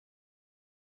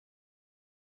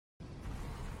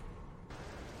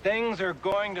Things are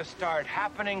going to start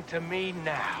happening to me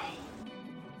now.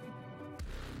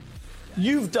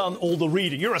 You've done all the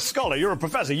reading. You're a scholar. You're a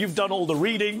professor. You've done all the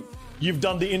reading. You've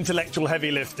done the intellectual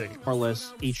heavy lifting. More or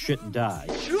less, eat shit and die.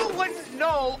 You wouldn't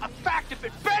know a fact if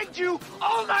it begged you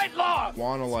all night long.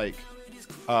 Want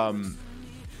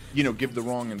to give the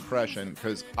wrong impression,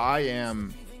 because I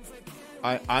am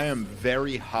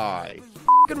very high.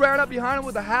 Ran up behind him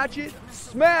with a hatchet.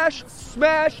 Smash,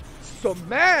 smash,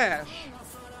 smash.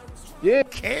 Yeah.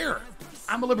 Care.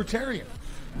 I'm a libertarian.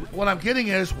 What I'm getting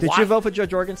is, did you vote for Joe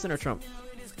Jorgensen or Trump?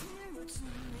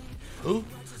 Who?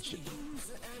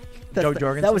 Joe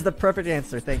Jorgensen. That was the perfect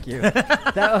answer. Thank you.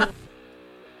 That was...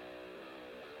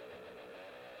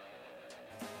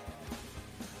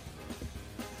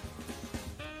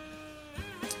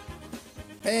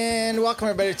 And welcome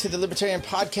everybody to the Libertarian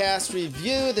Podcast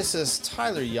Review. This is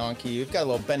Tyler Yonke. We've got a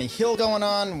little Benny Hill going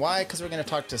on. Why? Because we're going to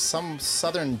talk to some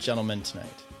Southern gentleman tonight.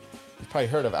 You've probably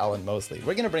heard of Alan Mosley.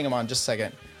 We're going to bring him on in just a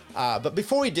second. But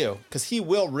before we do, because he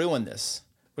will ruin this,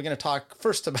 we're going to talk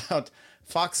first about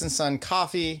Fox and Son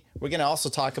coffee. We're going to also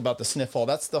talk about the Sniff hole.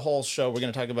 That's the whole show we're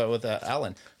going to talk about with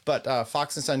Alan. But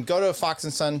Fox and Son, go to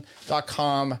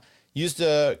foxandson.com. Use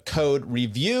the code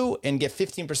REVIEW and get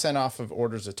 15% off of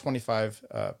orders of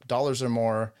 $25 or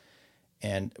more.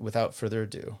 And without further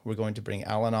ado, we're going to bring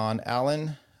Alan on.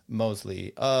 Alan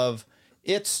Mosley of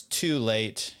It's Too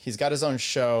Late. He's got his own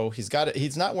show. He's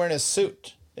not wearing his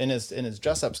suit in his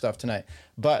dress up stuff tonight.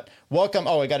 But welcome.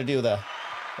 Oh, I got to do the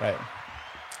right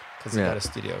because he got a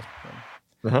studio.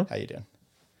 How you doing?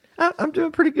 I'm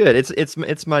doing pretty good.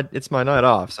 It's my night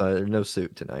off, so there's no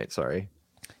suit tonight. Sorry.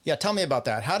 Yeah, tell me about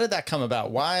that. How did that come about?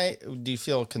 Why do you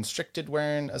feel constricted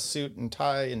wearing a suit and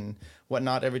tie and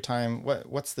whatnot every time?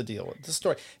 What's the deal? What's the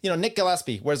story? Nick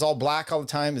Gillespie wears all black all the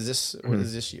time. Is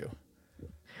this you?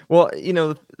 Well,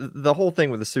 the whole thing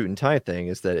with the suit and tie thing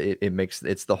is that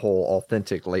it's the whole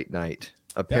authentic late night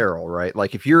apparel, right?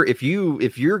 Like if you're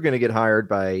going to get hired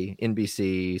by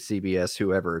NBC, CBS,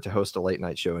 whoever to host a late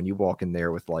night show, and you walk in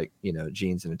there with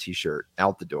jeans and a t-shirt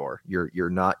out the door, you're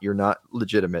not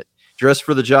legitimate. Dress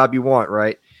for the job you want,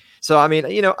 right? So I mean,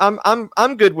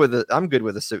 I'm good with it. I'm good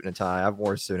with a suit and a tie. I've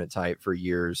worn a suit and a tie for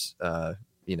years.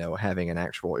 Having an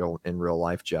actual in real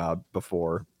life job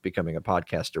before becoming a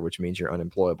podcaster, which means you're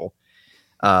unemployable.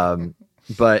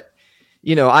 But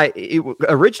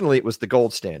originally it was the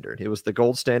gold standard. It was the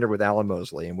gold standard with Alan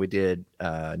Mosley, and we did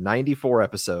 94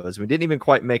 episodes. We didn't even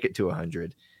quite make it to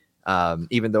 100,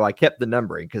 even though I kept the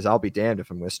numbering because I'll be damned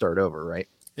if I'm going to start over, right?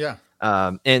 Yeah.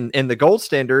 And the gold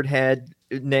standard had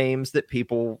names that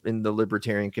people in the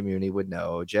libertarian community would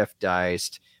know: Jeff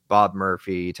Deist, Bob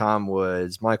Murphy, Tom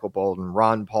Woods, Michael Bolton,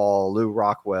 Ron Paul, Lou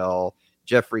Rockwell,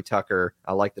 Jeffrey Tucker.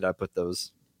 I like that I put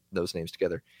those names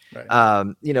together. Right.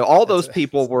 All those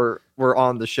people were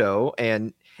on the show,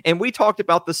 and we talked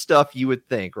about the stuff you would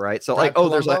think, right? So Brad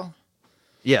Palumbo?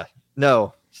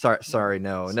 Sorry,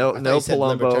 no Palumbo.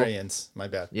 Libertarians, my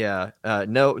bad. Yeah,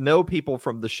 no people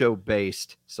from the show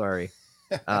based. Sorry.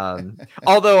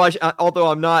 Although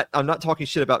I'm not talking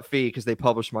shit about Fee because they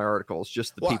published my articles.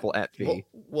 Just the people at Fee.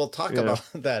 We'll talk about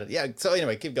that. Yeah. So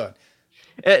anyway, keep going.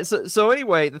 So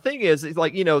anyway, the thing is, it's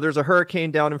like, there's a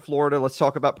hurricane down in Florida. Let's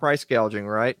talk about price gouging,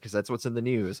 right? Because that's what's in the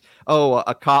news. Oh,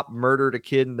 a cop murdered a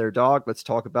kid and their dog. Let's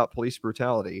talk about police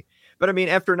brutality. But I mean,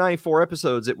 after 94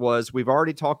 episodes, we've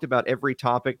already talked about every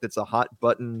topic that's a hot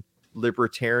button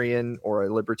libertarian or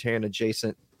a libertarian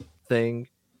adjacent thing.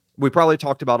 We probably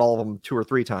talked about all of them 2 or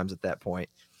 3 times at that point.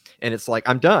 And it's like,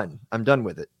 I'm done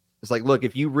with it. It's like, look,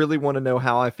 if you really want to know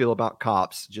how I feel about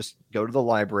cops, just go to the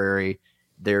library.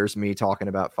 There's me talking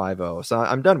about 5-0. So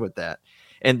I'm done with that.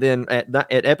 And then at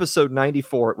episode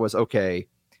 94, it was okay.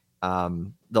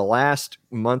 The last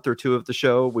month or two of the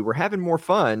show, we were having more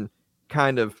fun,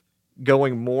 kind of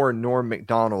going more Norm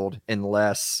Macdonald and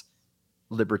less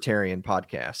libertarian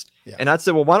podcast. Yeah. And I'd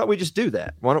say, well, why don't we just do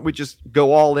that? Why don't we just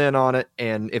go all in on it?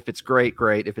 And if it's great.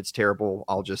 If it's terrible,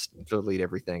 I'll just delete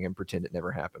everything and pretend it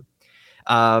never happened.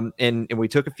 And we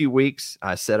took a few weeks.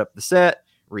 I set up the set,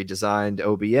 redesigned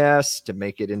OBS to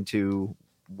make it into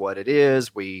what it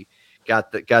is. We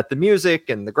got the music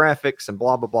and the graphics and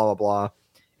blah, blah, blah, blah, blah,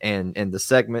 and the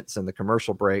segments and the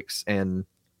commercial breaks. And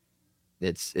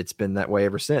it's been that way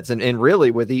ever since. And really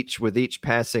with each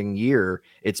passing year,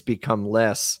 it's become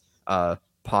less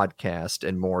podcast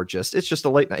and more it's just a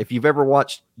late night. If you've ever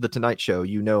watched The Tonight Show,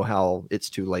 you know how It's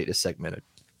Too Late is segmented.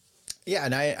 Yeah,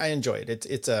 and I enjoy it.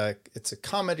 It's a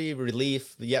comedy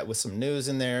relief, yet with some news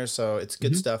in there, so it's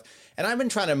good stuff. And I've been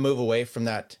trying to move away from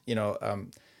that,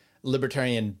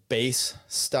 libertarian base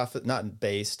stuff. Not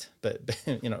based, but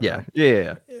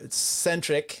yeah,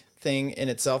 centric thing in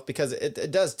itself, because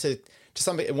it does to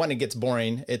somebody when it gets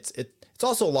boring. It's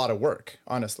also a lot of work,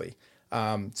 honestly.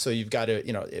 So you've got to,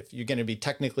 if you're going to be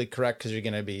technically correct, because you're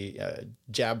going to be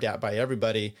jabbed at by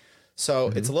everybody. So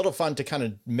it's a little fun to kind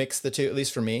of mix the two, at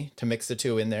least for me, to mix the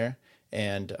two in there.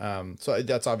 And so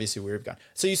that's obviously where we've gone.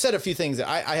 So you said a few things that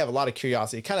I have a lot of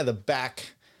curiosity, kind of the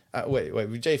back.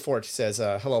 Wait. Jay Fort says,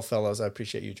 hello, fellows. I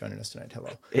appreciate you joining us tonight. Hello.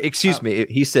 Excuse me.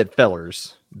 He said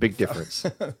fellers. Big difference.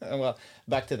 Well,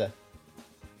 back to the.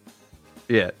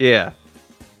 Yeah.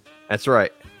 That's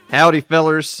right. Howdy,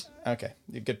 fellers. Okay.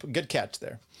 Good catch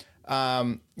there.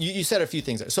 You said a few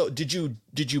things there. So did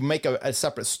you make a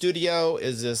separate studio?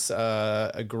 Is this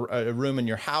a room in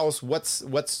your house?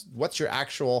 What's your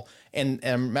actual, and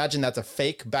imagine that's a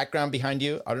fake background behind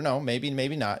you. I don't know. Maybe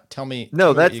not. Tell me.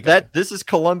 No, this is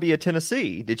Columbia,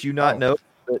 Tennessee. Did you not know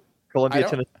that Columbia,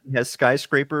 Tennessee has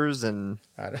skyscrapers? And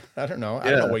I don't know. I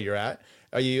don't know where you're at.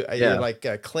 Are you like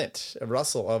Clint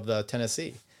Russell of the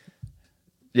Tennessee?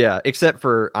 Yeah, except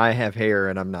for I have hair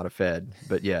and I'm not a Fed,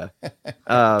 but yeah.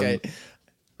 Okay.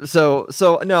 So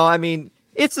no, I mean,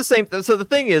 it's the same. So the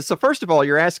thing is, so first of all,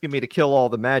 you're asking me to kill all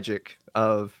the magic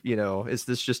of, is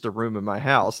this just a room in my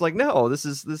house? Like, no, this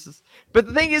is, but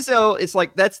the thing is though, it's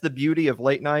like, that's the beauty of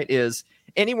late night is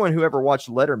anyone who ever watched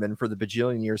Letterman for the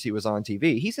bajillion years he was on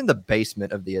TV, he's in the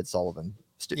basement of the Ed Sullivan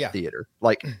Theater.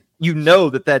 Like,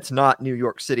 that's not New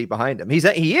York City behind him.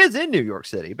 He is in New York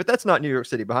City, but that's not New York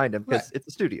City behind him because it's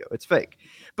a studio. It's fake.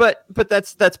 But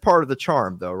that's part of the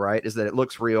charm though, right? Is that it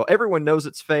looks real. Everyone knows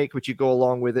it's fake, but you go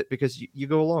along with it because you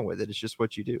go along with it. It's just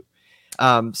what you do.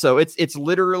 So it's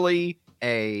literally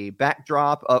a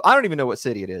backdrop of, I don't even know what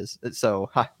city it is.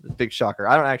 So big shocker.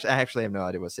 I actually have no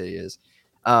idea what city it is.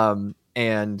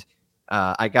 And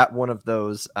I got one of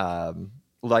those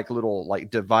like little like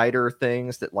divider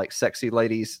things that like sexy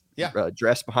ladies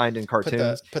dress behind in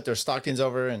cartoons. Put their stockings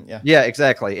over and yeah,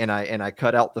 exactly. And I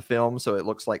cut out the film so it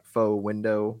looks like faux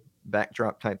window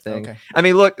backdrop type thing. Okay. I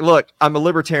mean, look, I'm a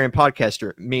libertarian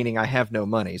podcaster, meaning I have no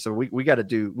money, so we got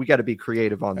to be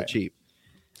creative on the cheap.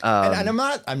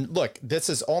 And look, this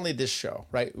is only this show,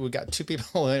 right? We got two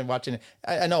people watching it.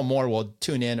 I know more will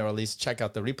tune in or at least check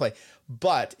out the replay,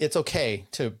 but it's okay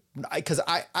because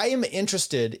I am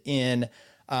interested in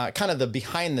kind of the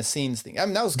behind the scenes thing. I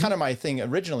mean, that was kind of my thing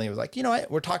originally. It was like,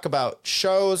 we're talking about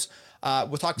shows.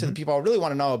 We'll talk to the people I really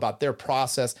want to know about their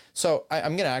process. So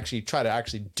I'm going to actually try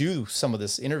to do some of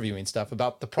this interviewing stuff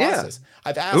about the process. Yeah.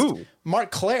 I've asked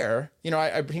Mark Claire, he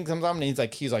comes on and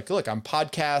he's like, look, I'm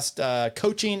podcast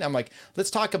coaching. I'm like,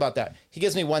 let's talk about that. He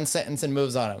gives me one sentence and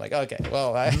moves on. I'm like, okay,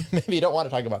 well, maybe you don't want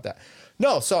to talk about that.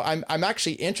 No. So I'm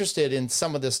actually interested in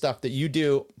some of this stuff that you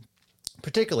do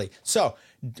particularly. So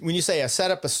when you say I set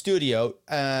up a studio,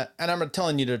 and I'm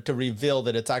telling you to reveal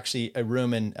that it's actually a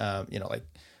room in,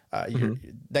 you're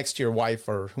next to your wife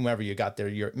or whomever you got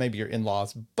there, maybe your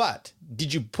in-laws, but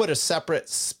did you put a separate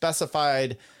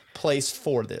specified place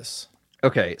for this?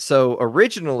 Okay, so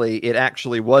originally it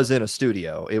actually was in a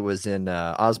studio. It was in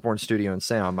Osborne Studio and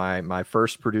Sound. My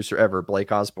first producer ever,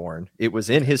 Blake Osborne. It was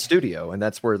in his studio, and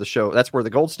that's where the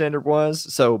gold standard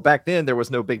was. So back then there was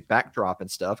no big backdrop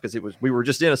and stuff because we were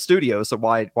just in a studio. So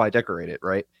why decorate it,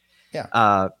 right?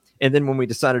 Yeah. And then when we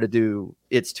decided to do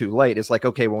It's Too Late, it's like,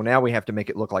 okay, well now we have to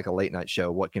make it look like a late night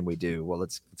show. What can we do? Well,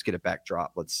 let's get a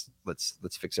backdrop. Let's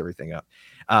fix everything up.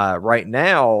 Right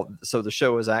now, so the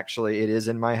show is actually, it is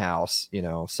in my house,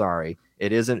 sorry.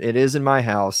 It is in my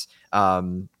house.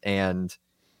 And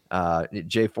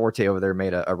Jay Forte over there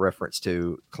made a reference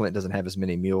to Clint doesn't have as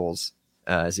many mules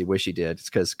as he wish he did.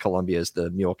 It's because Columbia is the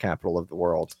mule capital of the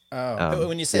world.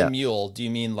 When you say mule, do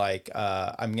you mean like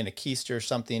I'm going to keister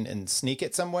something and sneak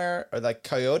it somewhere, or like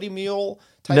coyote mule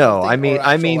type of thing?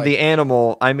 I mean the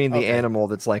animal. I mean the animal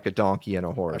that's like a donkey and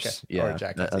a horse. Okay. Yeah,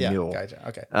 a mule. Gotcha.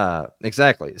 Okay.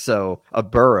 Exactly. So a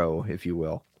burro, if you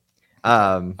will.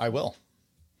 I will.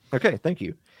 Okay, thank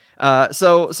you.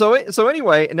 So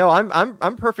anyway, no,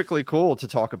 I'm perfectly cool to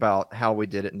talk about how we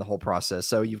did it in the whole process.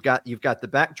 So you've got the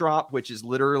backdrop, which is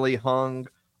literally hung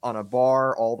on a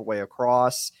bar all the way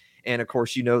across. And of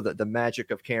course, that the magic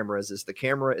of cameras is the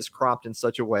camera is cropped in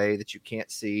such a way that you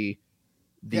can't see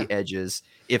the edges.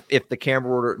 If the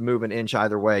camera were to move an inch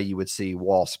either way, you would see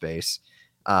wall space.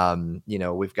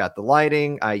 We've got the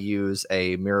lighting. I use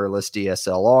a mirrorless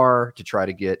DSLR to try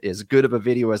to get as good of a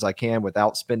video as I can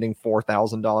without spending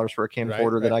 $4,000 for a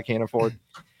camcorder that I can't afford.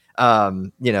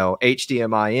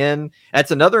 HDMI in.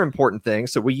 That's another important thing.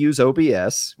 So we use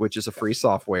OBS, which is a free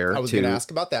software. I was going to ask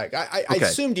about that. I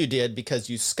assumed you did because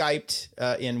you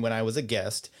Skyped in when I was a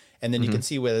guest, and then you can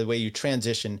see the way you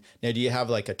transition. Now, do you have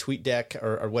like a tweet deck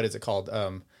or what is it called?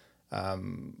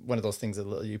 one of those things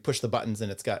that you push the buttons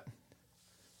and it's got.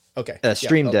 Okay.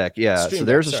 Stream Deck. Yeah. Stream So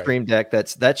there's Deck, a sorry. Stream Deck.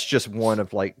 That's just one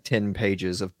of like 10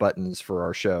 pages of buttons for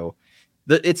our show.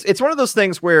 It's one of those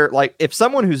things where, like, if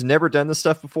someone who's never done this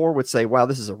stuff before would say, wow,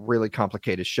 this is a really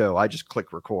complicated show, I just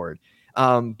click record.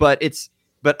 But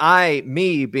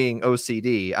me being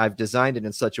OCD, I've designed it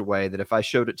in such a way that if I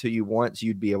showed it to you once,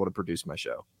 you'd be able to produce my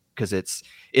show. Because it's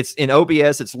in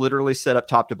OBS, it's literally set up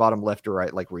top to bottom, left to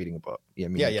right, like reading a book. You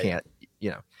can't,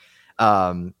 you know.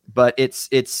 But it's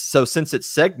so since it's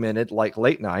segmented like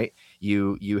late night,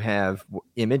 you have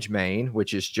image main,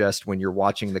 which is just when you're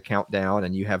watching the countdown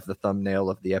and you have the thumbnail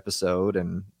of the episode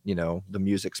and, you know, the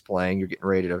music's playing, you're getting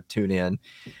ready to tune in.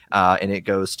 And it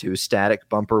goes to static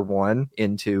bumper 1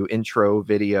 into intro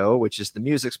video, which is the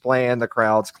music's playing, the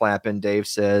crowd's clapping. Dave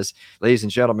says, ladies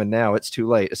and gentlemen, now it's too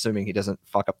late, assuming he doesn't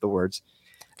fuck up the words.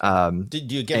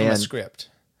 Did you give him a script?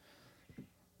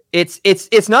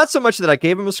 It's not so much that I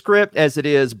gave him a script as it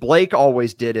is Blake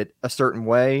always did it a certain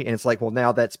way, and it's like, well,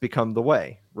 now that's become the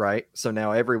way, right? So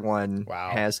now everyone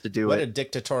has to do it. What a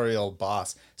dictatorial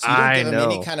boss! So you don't give him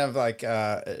any kind of like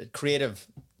creative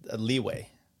leeway.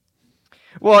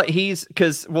 Well,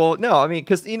 because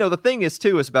you know, the thing is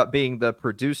too is about being the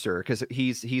producer, because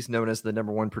he's known as the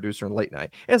 #1 producer in late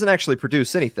night. He doesn't actually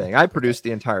produce anything. I produced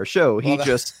the entire show.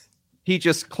 He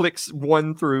just clicks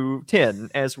 1 through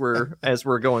 10 as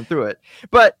we're going through it.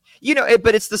 But you know,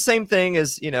 but it's the same thing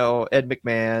as, you know, Ed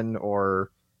McMahon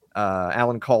or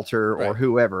Alan Coulter or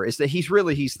whoever. Is that he's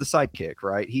the sidekick,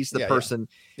 right? He's the person,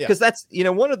 because that's, you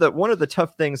know, one of the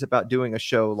tough things about doing a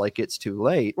show like It's Too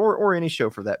Late or any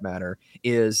show for that matter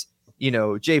is, you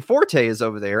know, Jay Forte is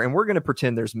over there and we're going to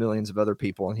pretend there's millions of other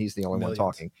people and he's the only one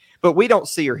talking, but we don't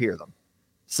see or hear them.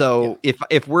 So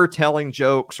if we're telling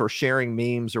jokes or sharing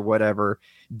memes or whatever,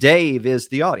 Dave is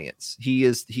the audience.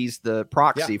 He's the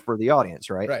proxy for the audience,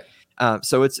 right? Right.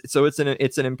 So it's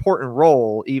an important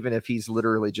role, even if he's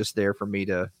literally just there for me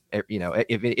to, you know,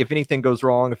 if anything goes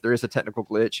wrong, if there is a technical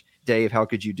glitch, Dave, how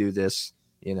could you do this?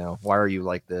 You know, why are you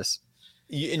like this?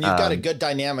 And you've got a good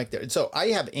dynamic there. So I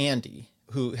have Andy,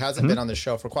 who hasn't been on the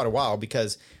show for quite a while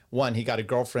because, one, he got a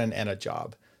girlfriend and a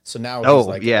job. So now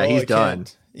he's done.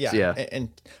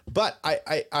 But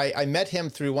I met him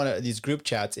through one of these group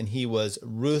chats and he was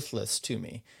ruthless to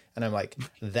me. And I'm like,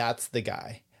 that's the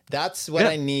guy. That's what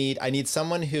I need. I need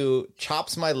someone who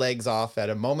chops my legs off at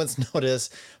a moment's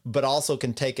notice, but also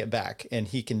can take it back. And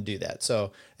he can do that.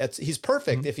 So he's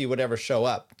perfect if he would ever show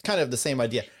up. Kind of the same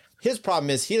idea. His problem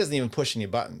is he doesn't even push any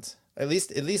buttons. At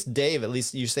least Dave, at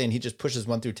least you're saying he just pushes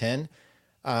 1 through 10.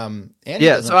 So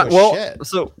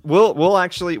we'll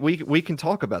actually we can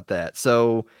talk about that.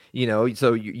 So, you know,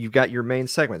 so you've got your main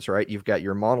segments, right? You've got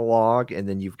your monologue, and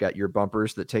then you've got your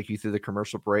bumpers that take you through the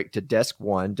commercial break to desk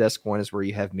 1. Desk 1 is where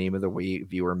you have meme of the week,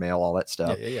 viewer mail, all that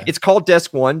stuff. It's called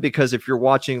desk 1 because if you're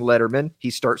watching Letterman,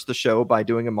 he starts the show by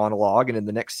doing a monologue, and in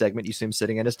the next segment you see him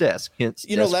sitting at his desk. Hence,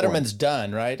 you know, Letterman's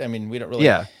done, right? I mean, we don't really.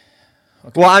 Yeah.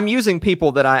 Okay. Well, I'm using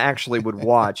people that I actually would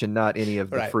watch and not any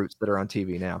of the fruits that are on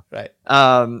TV now. Right.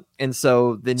 And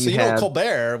so then you have know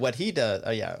Colbert, what he does. Oh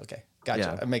yeah. Okay.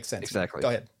 Gotcha. Yeah, it makes sense. Exactly. Go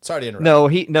ahead. Sorry to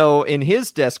interrupt. No, in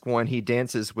his desk 1, he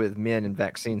dances with men in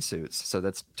vaccine suits. So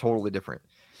that's totally different.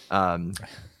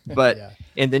 But,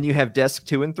 and then you have desk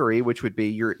 2 and 3, which would be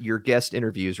your guest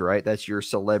interviews, right? That's your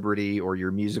celebrity or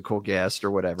your musical guest or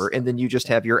whatever. And then you just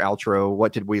have your outro.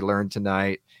 What did we learn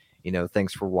tonight? You know,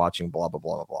 thanks for watching, blah, blah,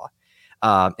 blah, blah, blah.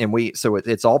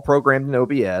 It's all programmed in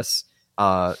OBS.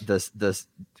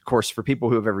 Of course, for people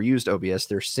who have ever used OBS,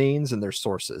 there's scenes and there's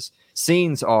sources.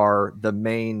 Scenes are the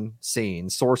main scene.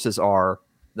 Sources are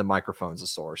the microphone's a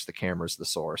source, the camera's the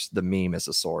source, the meme is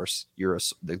a source,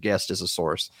 the guest is a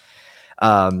source.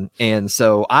 And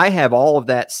so I have all of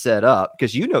that set up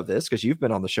because you know this because you've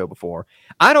been on the show before.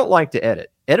 I don't like to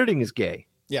edit. Editing is gay.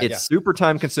 It's super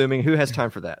time consuming. Who has time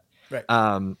for that?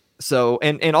 Right. So,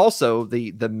 and also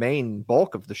the main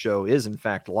bulk of the show is in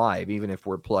fact live, even if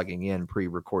we're plugging in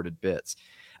pre-recorded bits.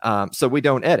 So we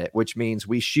don't edit, which means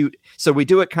we shoot. So we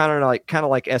do it kind of like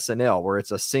SNL, where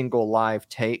it's a single live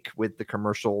take with the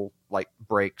commercial like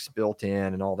breaks built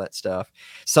in and all that stuff.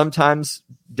 Sometimes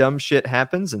dumb shit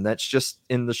happens, and that's just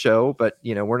in the show. But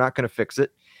you know, we're not going to fix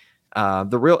it.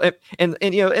 The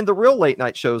real late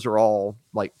night shows are all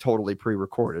like totally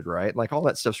pre-recorded, right? Like all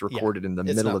that stuff's recorded in the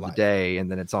middle of the day and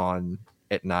then it's on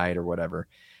at night or whatever.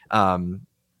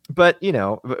 But you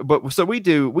know, so we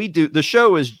do the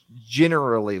show is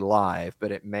generally live,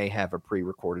 but it may have a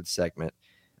pre-recorded segment,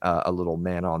 a little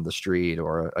man on the street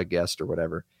or a guest or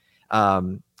whatever.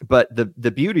 But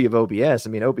the beauty of OBS, I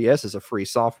mean, OBS is a free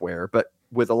software, but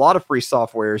with a lot of free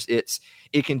softwares,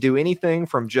 it can do anything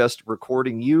from just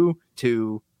recording you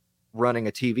to running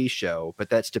a TV show, but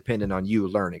that's dependent on you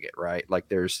learning it, right? Like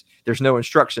there's no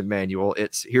instruction manual.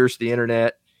 It's here's the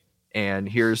internet and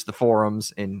here's the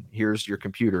forums and here's your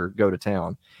computer, go to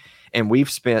town. And we've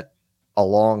spent a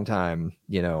long time,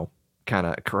 kind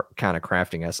of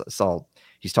crafting. I saw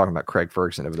he's talking about Craig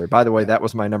Ferguson over there. By the way, that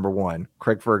was my number one.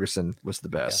 Craig Ferguson was the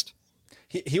best.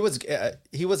 Yeah. He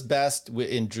was best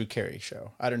in Drew Carey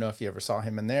show. I don't know if you ever saw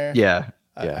him in there. Yeah.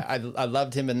 I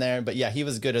loved him in there, but yeah, he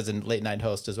was good as a late night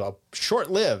host as well.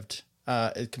 Short-lived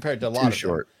compared to a lot of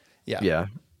short. Them. Yeah.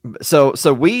 So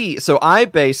I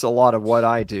base a lot of what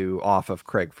I do off of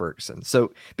Craig Ferguson.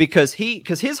 So because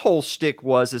his whole shtick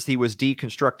was he was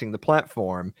deconstructing the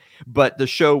platform, but the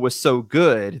show was so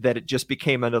good that it just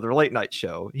became another late night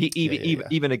show. He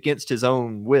even against his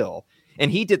own will. And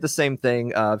he did the same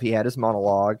thing he had his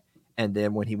monologue. And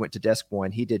then when he went to Desk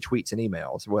One, he did tweets and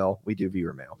emails. Well, we do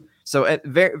viewer mail. So at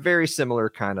very, very similar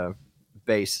kind of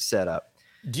base setup.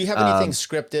 Do you have anything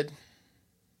scripted?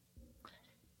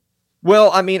 Well,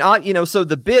 I mean, so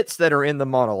the bits that are in the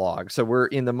monologue. So we're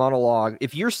in the monologue.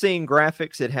 If you're seeing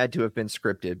graphics, it had to have been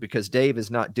scripted because Dave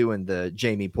is not doing the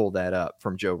Jamie pull that up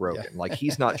from Joe Rogan. Yeah. Like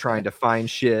he's not trying to find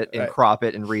shit and crop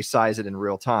it and resize it in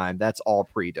real time. That's all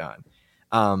pre-done.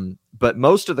 But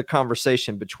most of the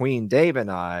conversation between Dave and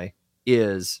I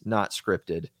is not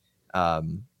scripted.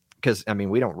 Because I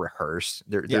mean, we don't rehearse.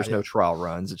 There's no trial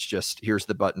runs. It's just here's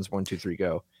the buttons, 1, 2, 3,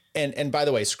 go. And by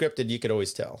the way, scripted, you could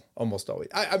always tell, almost always.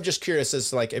 I'm just curious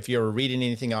as like if you're reading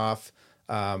anything off.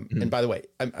 And by the way,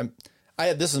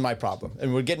 this is my problem,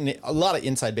 and we're getting a lot of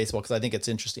inside baseball because I think it's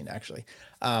interesting actually,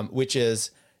 which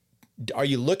is, are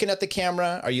you looking at the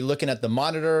camera? Are you looking at the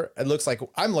monitor? It looks like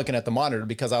I'm looking at the monitor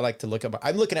because I like to look at.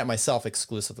 I'm looking at myself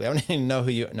exclusively. I don't even know who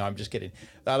you. No, I'm just kidding.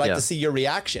 I like to see your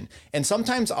reaction. And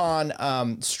sometimes on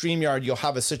StreamYard, you'll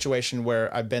have a situation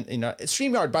where I've been.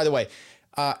 StreamYard. By the way,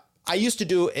 I used to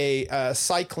do a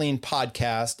cycling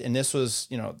podcast, and this was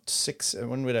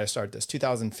when did I start this?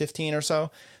 2015 or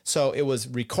so. So it was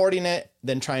recording it,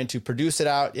 then trying to produce it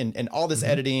out, and all this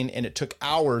editing, and it took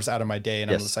hours out of my day.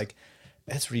 And I'm just like,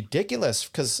 it's ridiculous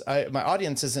because my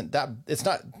audience isn't that.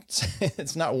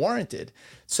 It's not warranted.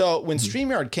 So when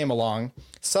StreamYard came along,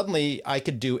 suddenly I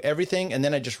could do everything, and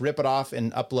then I just rip it off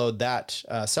and upload that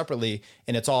separately,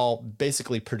 and it's all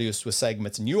basically produced with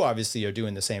segments. And you obviously are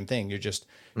doing the same thing. You're just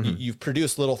you've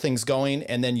produced little things going,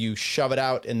 and then you shove it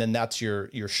out, and then that's your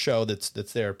show that's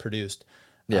there produced.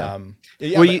 Yeah.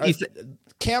 Well,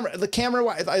 the camera.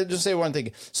 I just say one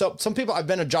thing. So some people, I've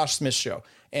been to Josh Smith's show,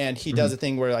 and he does a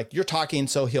thing where like you're talking,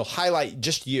 so he'll highlight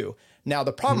just you. Now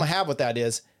the problem I have with that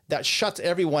is that shuts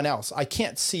everyone else. I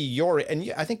can't see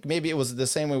and I think maybe it was the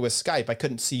same way with Skype. I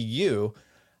couldn't see you.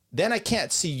 Then I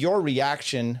can't see your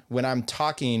reaction when I'm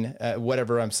talking,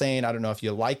 whatever I'm saying. I don't know if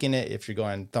you're liking it, if you're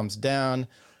going thumbs down.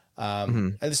 At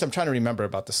least I'm trying to remember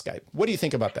about the Skype. What do you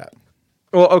think about that?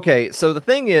 Well, okay. So the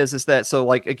thing is that, so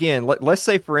like, again, let's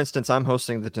say, for instance, I'm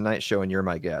hosting the Tonight Show and you're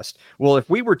my guest. Well, if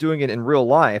we were doing it in real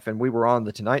life and we were on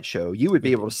the Tonight Show, you would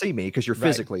be able to see me because you're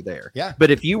physically there. Yeah.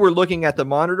 But if you were looking at the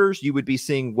monitors, you would be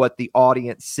seeing what the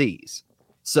audience sees.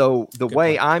 So the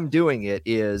way I'm doing it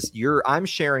is I'm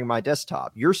sharing my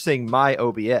desktop. You're seeing my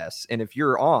OBS. And if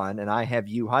you're on and I have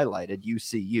you highlighted, you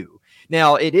see you.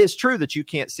 Now, it is true that you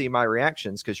can't see my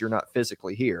reactions because you're not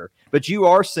physically here, but you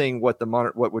are seeing what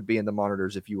what would be in the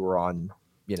monitors if you were on,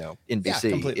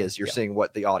 NBC you're seeing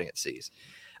what the audience sees.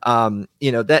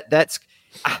 That's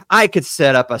I could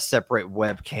set up a separate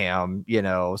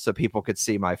webcam, so people could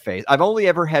see my face. I've only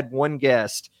ever had one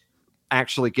guest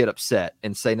actually get upset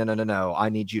and say, no, I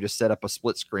need you to set up a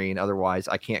split screen. Otherwise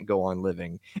I can't go on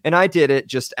living. And I did it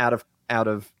just out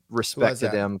of respect to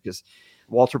them because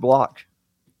Walter Block.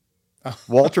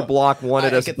 Walter Block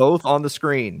wanted us both on the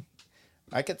screen.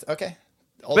 Okay.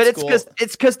 But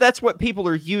it's because that's what people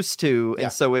are used to,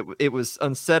 and so it was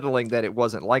unsettling that it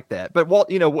wasn't like that.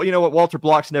 But you know what, Walter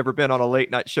Block's never been on a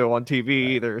late night show on TV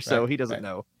either, so he doesn't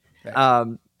know.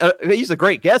 Right. He's a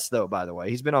great guest, though. By the way,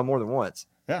 he's been on more than once.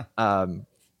 Yeah.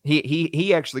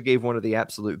 He actually gave one of the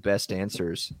absolute best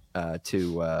answers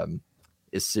to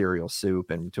is cereal soup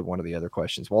and to one of the other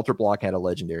questions. Walter Block had a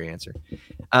legendary answer.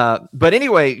 But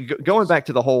anyway, going back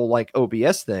to the whole like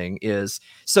OBS thing is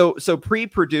so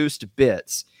pre-produced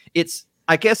bits. It's,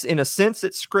 I guess in a sense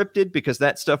it's scripted because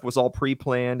that stuff was all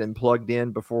pre-planned and plugged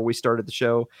in before we started the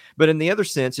show. But in the other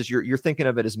sense is you're thinking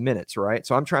of it as minutes, right?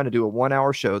 So I'm trying to do a 1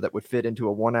 hour show that would fit into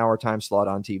a 1 hour time slot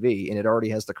on TV, and it already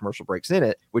has the commercial breaks in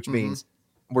it, which means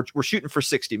we're shooting for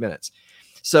 60 minutes.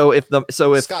 So if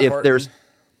there's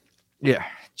Yeah,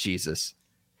 Jesus.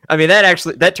 I mean,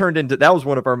 that was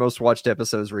one of our most watched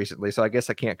episodes recently, so I guess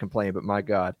I can't complain, but my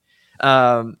God.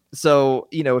 So,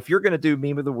 if you're going to do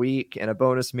meme of the week and a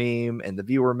bonus meme and the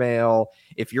viewer mail,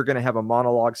 if you're going to have a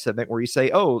monologue segment where you say,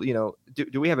 oh,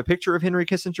 do we have a picture of Henry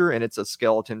Kissinger? And it's a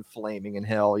skeleton flaming in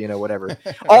hell, whatever.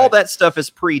 All that stuff is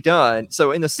pre-done.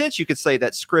 So in the sense you could say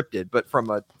that's scripted, but from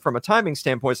a timing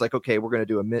standpoint, it's like, okay, we're going to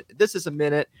do a minute. This is a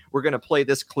minute. We're going to play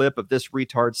this clip of this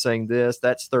retard saying this.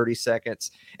 That's 30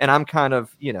 seconds. And I'm kind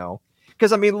of,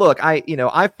 because I mean, look,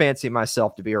 I fancy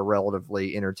myself to be a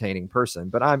relatively entertaining person,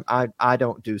 but I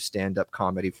don't do stand-up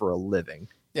comedy for a living,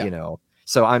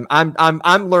 So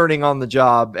I'm learning on the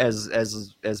job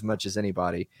as much as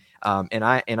anybody, and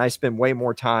I spend way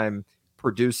more time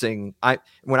producing.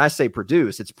 When I say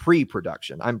produce, it's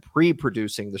pre-production. I'm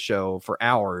pre-producing the show for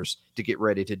hours to get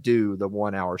ready to do the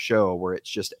 1 hour show where it's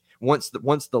just once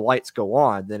the lights go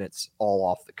on, then it's all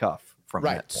off the cuff from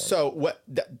that point. So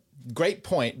great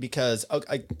point, because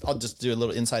I'll just do a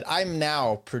little insight. I'm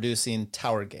now producing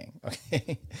Tower Gang.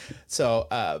 Okay. So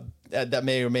that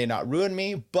may or may not ruin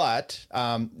me, but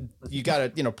you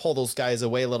got to, pull those guys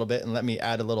away a little bit and let me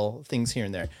add a little things here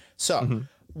and there. So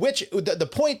which the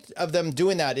point of them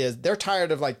doing that is they're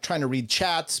tired of like trying to read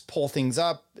chats, pull things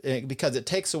up, because it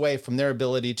takes away from their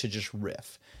ability to just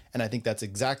riff. And I think that's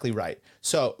exactly right.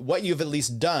 So what you've at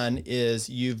least done is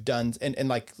you've done, and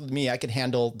like me, I can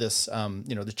handle this,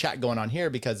 the chat going on here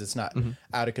because it's not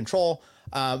out of control.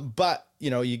 But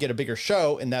you get a bigger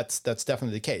show, and that's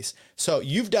definitely the case. So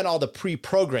you've done all the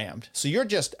pre-programmed. So you're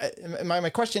just, my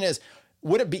question is,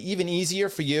 would it be even easier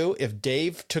for you if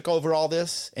Dave took over all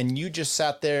this and you just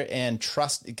sat there and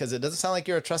trust, because it doesn't sound like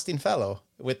you're a trusting fellow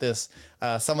with this,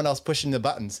 someone else pushing the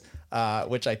buttons,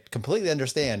 which I completely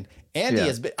understand. Andy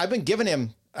I've been giving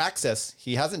him access.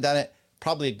 He hasn't done it.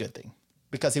 Probably a good thing,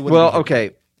 because he wouldn't. Well,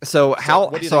 okay. So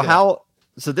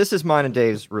this is mine and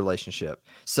Dave's relationship.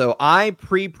 So I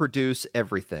pre-produce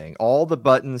everything, all the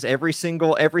buttons, every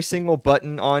single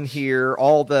button on here,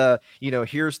 all the,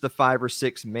 here's the 5 or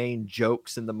 6 main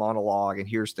jokes in the monologue, and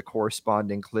here's the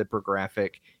corresponding clip or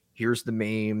graphic. Here's the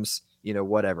memes,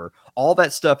 whatever. All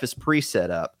that stuff is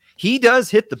pre-set up. He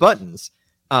does hit the buttons.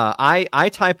 I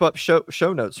type up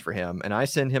show notes for him, and I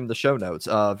send him the show notes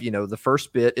of, the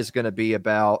first bit is going to be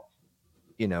about,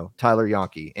 Tyler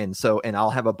Yonke. And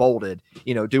I'll have a bolded,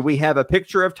 do we have a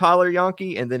picture of Tyler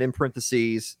Yonke? And then in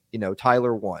parentheses,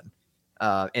 Tyler 1.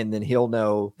 And then he'll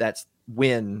know that's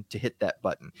when to hit that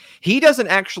button. He doesn't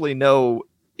actually know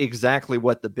exactly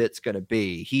what the bit's going to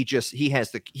be. He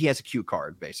has a cue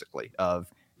card basically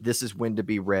of, this is when to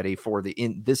be ready for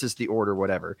this is the order,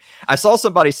 whatever. I saw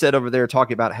somebody said over there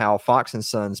talking about how Fox and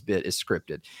Sons bit is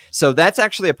scripted. So that's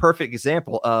actually a perfect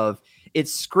example of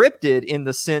it's scripted in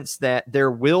the sense that there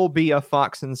will be a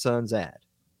Fox and Sons ad,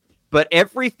 but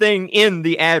everything in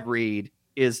the ad read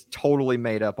is totally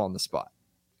made up on the spot.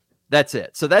 That's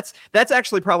it. So that's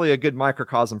actually probably a good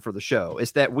microcosm for the show,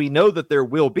 is that we know that there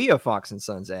will be a Fox and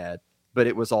Sons ad, but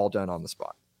it was all done on the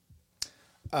spot.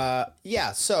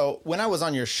 So when I was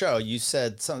on your show, you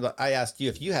said something. I asked you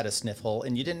if you had a sniff hole,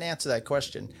 and you didn't answer that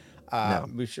question. No.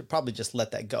 We should probably just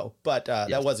let that go. But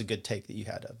that was a good take that you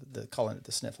had of calling it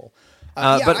the sniff hole.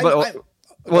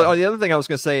 The other thing I was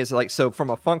going to say is, like, so from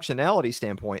a functionality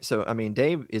standpoint, so I mean,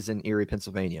 Dave is in Erie,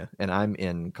 Pennsylvania, and I'm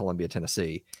in Columbia,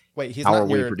 Tennessee. Wait, he's not in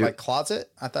your closet?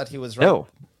 I thought he was. Right. No.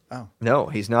 Oh. No,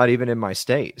 he's not even in my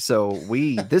state. So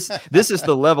this is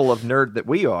the level of nerd that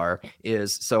we are,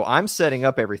 is so I'm setting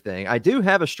up everything. I do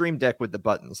have a stream deck with the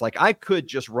buttons. Like, I could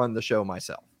just run the show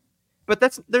myself, but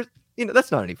that's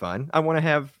not any fun. I want to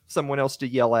have someone else to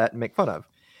yell at and make fun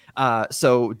of.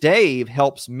 So Dave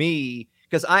helps me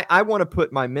because I want to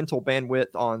put my mental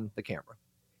bandwidth on the camera.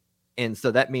 And so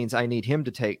that means I need him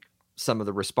to take some of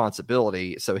the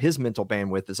responsibility. So his mental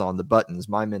bandwidth is on the buttons.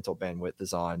 My mental bandwidth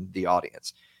is on the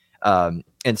audience.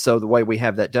 And so the way we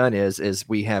have that done is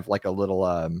we have like a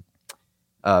little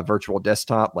virtual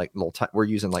desktop, like we're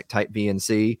using like type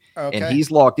VNC, and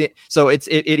he's logged in. So it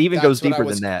even goes deeper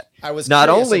than that. I was not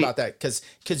only about that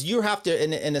because you have to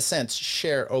in a sense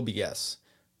share OBS,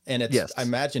 and it's I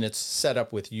imagine it's set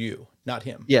up with you, not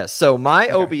him. Yes. So my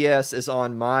OBS is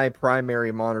on my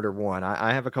primary monitor one.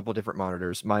 I have a couple of different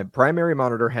monitors. My primary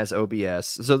monitor has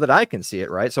OBS so that I can see it,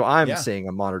 right? So I'm seeing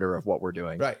a monitor of what we're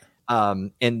doing. Right.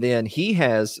 And then he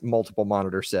has multiple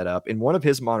monitors set up. In one of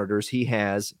his monitors, he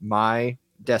has my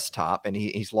desktop, and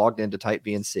he's logged into type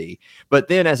VNC. But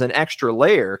then as an extra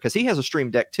layer, because he has a stream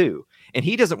deck too, and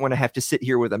he doesn't want to have to sit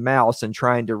here with a mouse and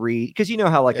trying to read, because you know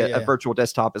how like a virtual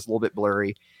desktop is a little bit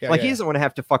blurry. He doesn't want to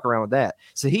have to fuck around with that.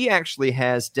 So he actually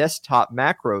has desktop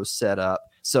macros set up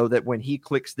so that when he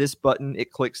clicks this button,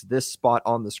 it clicks this spot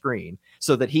on the screen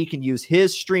so that he can use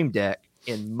his Stream Deck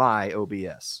in my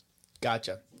OBS.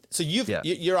 Gotcha. So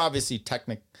you're obviously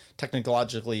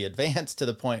technologically advanced to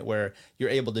the point where you're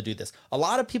able to do this. A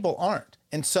lot of people aren't.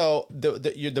 And so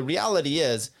the reality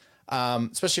is,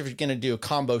 especially if you're going to do a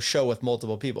combo show with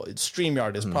multiple people,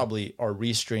 StreamYard is probably, or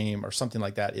Restream or something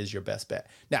like that is your best bet.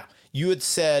 Now, you had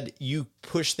said you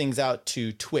push things out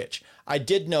to Twitch. I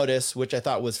did notice, which I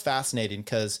thought was fascinating,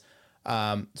 because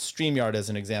StreamYard, as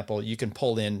an example, you can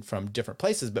pull in from different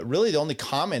places, but really the only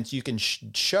comments you can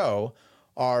show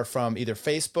are from either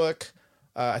Facebook.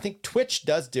 I think Twitch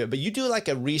does do it, but you do like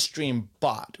a Restream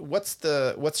bot. What's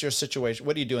your situation?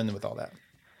 What are you doing with all that?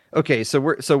 Okay, so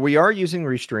we are using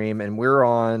Restream, and we're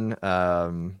on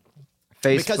Facebook.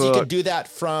 Because you can do that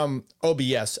from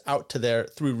OBS out to there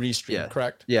through Restream,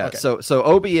 correct? Yeah. Okay. So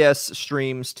OBS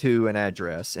streams to an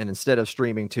address, and instead of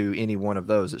streaming to any one of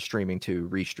those, it's streaming to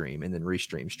Restream, and then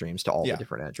Restream streams to all the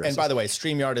different addresses. And by the way,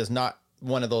 StreamYard is not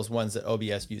one of those ones that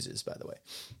OBS uses, by the way.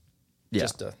 Yeah.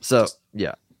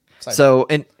 So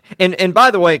and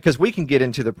by the way, because we can get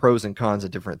into the pros and cons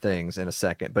of different things in a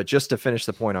second, but just to finish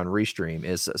the point on Restream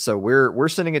is, so we're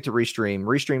sending it to Restream.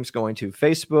 Restream's going to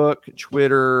Facebook,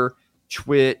 Twitter,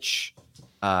 Twitch,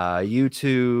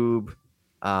 YouTube.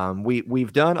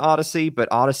 We've done Odyssey, but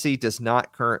Odyssey does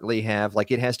not currently have, like,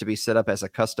 it has to be set up as a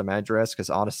custom address because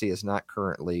Odyssey is not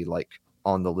currently like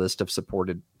on the list of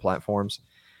supported platforms.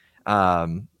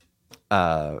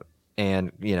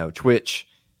 And you know, Twitch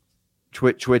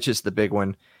is the big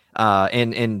one.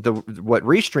 And what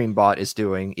Restream Bot is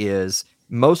doing is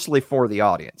mostly for the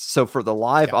audience. So for the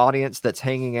live audience that's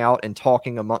hanging out and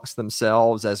talking amongst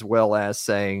themselves, as well as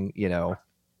saying, you know,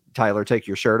 Tyler, take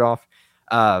your shirt off.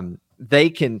 They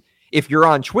can, if you're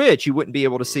on Twitch, you wouldn't be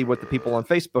able to see what the people on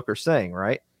Facebook are saying,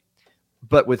 right?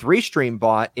 But with Restream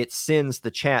Bot, it sends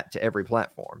the chat to every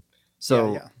platform.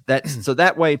 So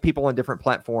that way people on different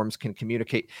platforms can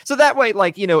communicate. So that way,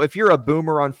 like, you know, if you're a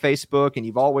boomer on Facebook and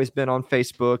you've always been on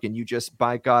Facebook and you just,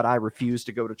 by God, I refuse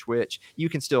to go to Twitch, you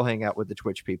can still hang out with the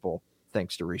Twitch people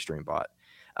thanks to Restream Bot.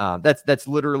 That's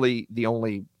literally the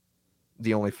only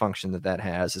function that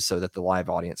has, is so that the live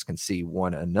audience can see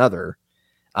one another.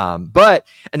 But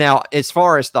now, as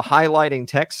far as the highlighting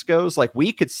text goes, like,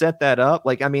 we could set that up.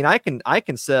 Like, I mean, I can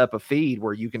set up a feed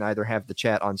where you can either have the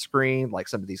chat on screen, like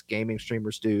some of these gaming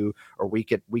streamers do, or we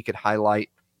could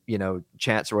highlight, you know,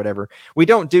 chats or whatever. We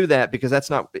don't do that because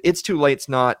it's too late. It's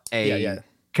not a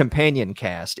companion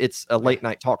cast. It's a late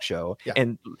night talk show,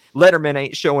 and Letterman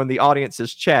ain't showing the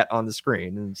audience's chat on the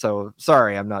screen. And so,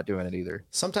 sorry, I'm not doing it either.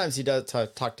 Sometimes he does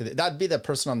talk to that'd be the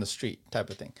person on the street type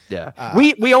of thing. Yeah.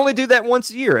 We only do that once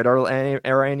a year at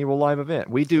our annual live event.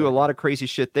 We do a lot of crazy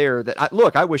shit there that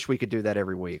I wish we could do that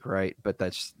every week. Right. But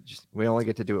that's just, we only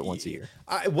get to do it once a year.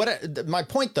 My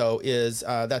point though is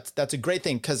that's a great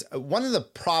thing, because one of the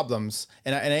problems,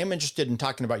 and I am interested in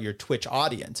talking about your Twitch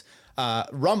audience.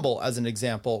 Rumble, as an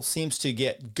example, seems to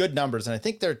get good numbers, and I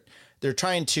think they're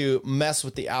trying to mess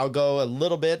with the algo a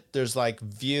little bit. There's like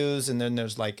views, and then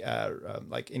there's like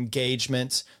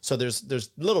engagements. So there's a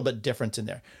little bit difference in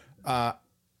there.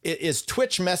 Is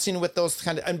Twitch messing with those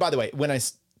kind of? And by the way,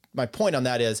 my point on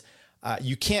that is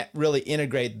you can't really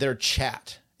integrate their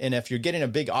chat, and if you're getting a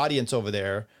big audience over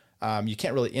there, you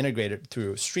can't really integrate it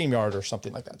through StreamYard or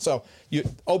something like that. So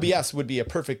OBS would be a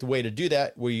perfect way to do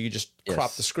that, where you just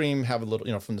crop the screen, have a little,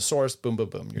 you know, from the source, boom, boom,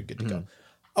 boom, you're good to go.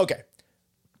 Okay.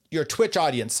 Your Twitch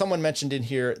audience, someone mentioned in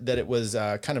here that it was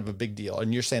kind of a big deal,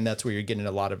 and you're saying that's where you're getting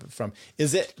a lot of it from.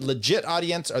 Is it legit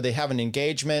audience? Are they having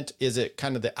engagement? Is it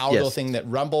kind of the algo thing that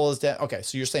Rumble is doing? Okay,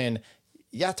 so you're saying,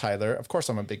 yeah, Tyler, of course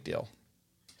I'm a big deal.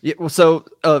 Yeah, well, so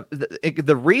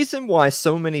the reason why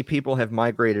so many people have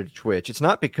migrated to Twitch, it's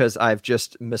not because I've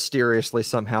just mysteriously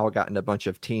somehow gotten a bunch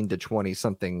of teen to 20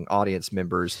 something audience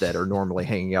members that are normally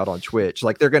hanging out on Twitch.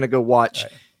 Like, they're going to go watch,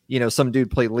 you know, some dude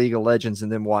play League of Legends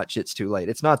and then watch It's Too Late.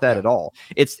 It's not that at all.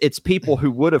 It's people who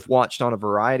would have watched on a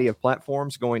variety of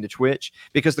platforms going to Twitch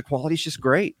because the quality is just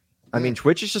great. I mean,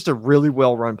 Twitch is just a really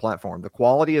well-run platform. The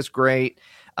quality is great.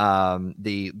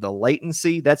 The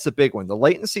latency, that's the big one. The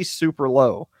latency is super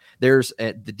low. There's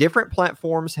the different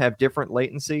platforms have different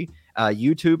latency.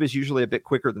 YouTube is usually a bit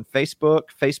quicker than Facebook.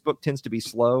 Facebook tends to be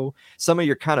slow. Some of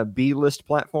your kind of B-list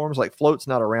platforms, like Float's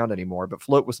not around anymore, but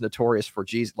Float was notorious for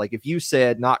like, if you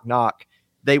said knock knock,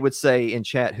 they would say in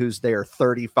chat who's there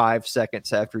 35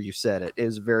 seconds after you said it. It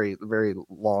is very, very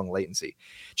long latency.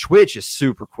 Twitch is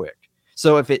super quick.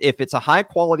 So if it's a high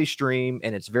quality stream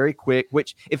and it's very quick,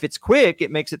 which if it's quick, it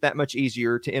makes it that much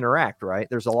easier to interact, right?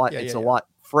 There's a lot, a lot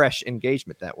fresh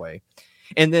engagement that way.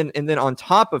 And then on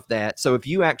top of that, so if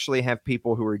you actually have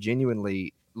people who are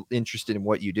genuinely interested in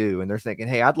what you do and they're thinking,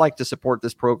 hey, I'd like to support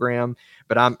this program,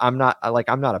 but I'm not a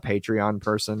Patreon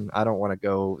person. I don't want to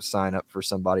go sign up for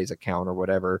somebody's account or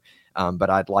whatever. But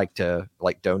I'd like to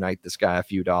donate this guy a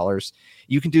few dollars.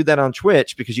 You can do that on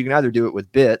Twitch because you can either do it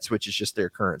with bits, which is just their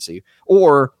currency,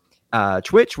 or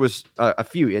Twitch was I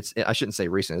shouldn't say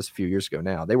recent, it's a few years ago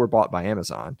now. They were bought by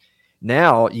Amazon.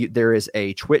 Now there is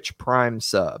a Twitch Prime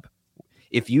sub.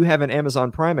 If you have an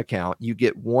Amazon Prime account, you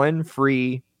get one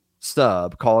free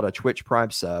sub called a Twitch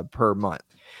Prime sub per month.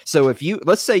 So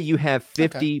let's say you have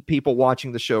 50 people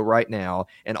watching the show right now,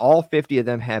 and all 50 of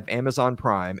them have Amazon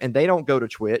Prime, and they don't go to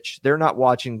Twitch. They're not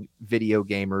watching video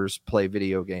gamers play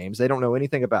video games. They don't know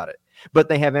anything about it, but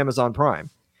they have Amazon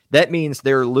Prime. That means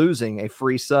they're losing a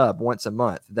free sub once a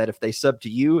month, that if they sub to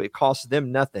you, it costs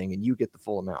them nothing and you get the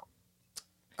full amount.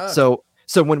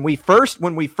 So when we first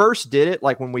did it,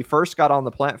 like when we first got on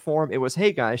the platform, it was,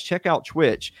 hey guys, check out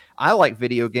Twitch. I like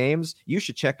video games. You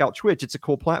should check out Twitch. It's a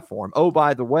cool platform. Oh,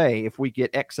 by the way, if we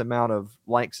get X amount of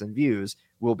likes and views,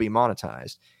 we'll be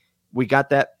monetized. We got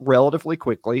that relatively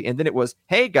quickly. And then it was,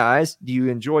 hey guys, do you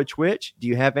enjoy Twitch? Do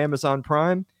you have Amazon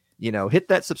Prime? Hit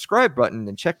that subscribe button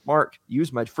and check mark,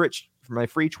 use my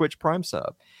free Twitch Prime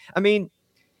sub. I mean,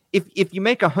 if you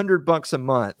make $100 a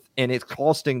month and it's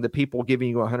costing the people giving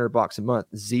you $100 a month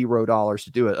 $0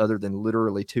 to do it, other than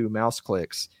literally 2 mouse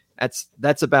clicks,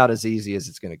 that's about as easy as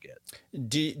it's going to get.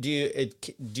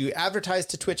 Do you advertise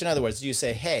to Twitch? In other words, do you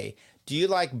say, hey, do you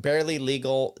like barely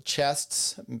legal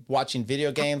chests watching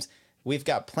video games? We've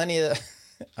got plenty of.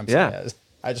 I'm sorry.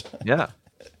 Yeah.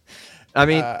 I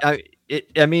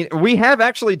mean, we have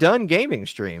actually done gaming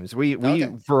streams. We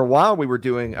for a while we were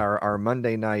doing our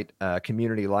Monday night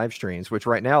community live streams, which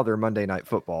right now they're Monday Night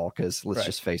Football because let's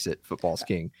just face it, football's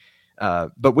king.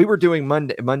 But we were doing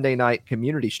Monday night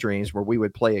community streams where we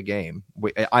would play a game.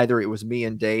 Either it was me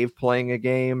and Dave playing a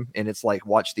game, and it's like,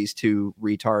 watch these two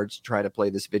retards try to play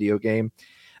this video game,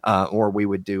 or we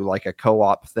would do like a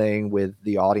co-op thing with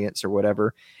the audience or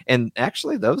whatever. And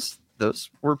actually, those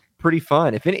were pretty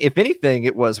fun. If anything,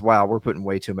 it was, wow, we're putting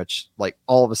way too much, like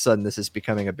all of a sudden this is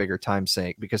becoming a bigger time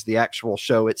sink because the actual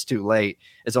show, It's Too Late,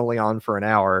 is only on for an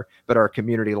hour, but our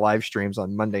community live streams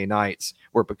on Monday nights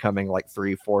were becoming like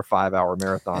 3, 4, 5 hour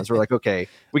marathons. We're like, okay,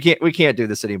 we can't do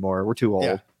this anymore. We're too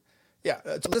old. Yeah.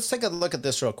 So let's take a look at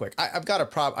this real quick. I've got a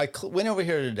problem. I went over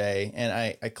here today and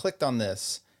I clicked on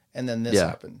this and then this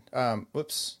happened.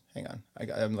 Whoops, hang on.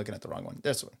 I'm looking at the wrong one.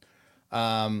 This one.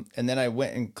 And then I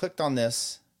went and clicked on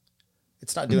this.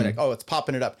 It's not doing it. Oh, it's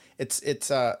popping it up.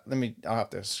 I'll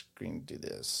have to screen do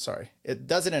this. Sorry. It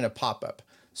does it in a pop-up.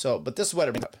 So, but this is what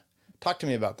it brings up. Talk to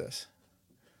me about this.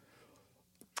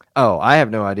 Oh, I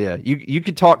have no idea. You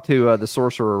could talk to the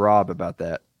Sorcerer Rob about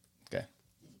that.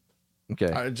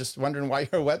 Okay. I'm just wondering why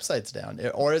your website's down,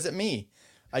 or is it me?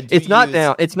 It's not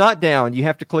down. It's not down. You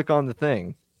have to click on the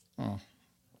thing. Oh.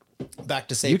 Back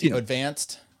to safety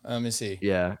advanced. Let me see.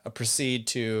 Yeah. Proceed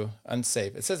to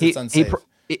unsafe. It says it's unsafe.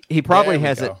 He probably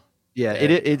has it. Yeah,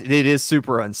 it is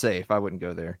super unsafe. I wouldn't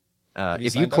go there.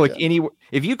 If you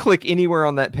click anywhere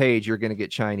on that page, you're going to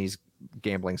get Chinese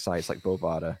gambling sites like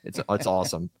Bovada. It's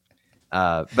awesome.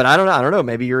 But I don't know.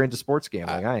 Maybe you're into sports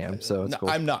gambling. I am. So it's cool.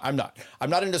 I'm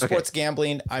not into sports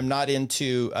gambling. I'm not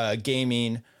into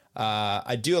gaming.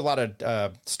 I do a lot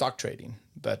of stock trading,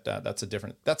 but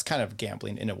that's kind of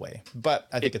gambling in a way. But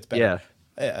I think it's better.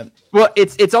 Yeah. Well,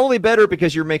 it's only better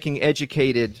because you're making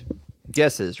educated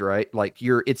guesses, right? Like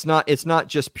it's not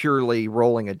just purely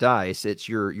rolling a dice. It's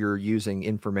you're using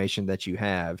information that you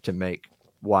have to make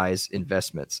wise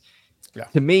investments. Yeah.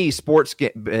 To me, sports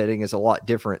betting is a lot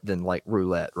different than like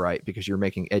roulette, right? Because you're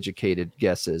making educated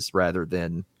guesses rather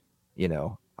than,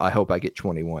 I hope I get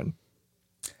 21.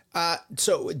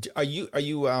 So are you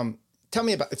tell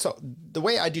me about, so the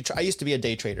way I do, I used to be a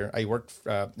day trader. I worked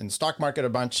in the stock market a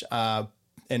bunch, but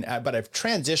I've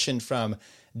transitioned from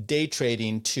day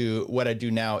trading to what I do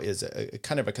now is a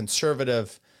kind of a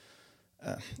conservative,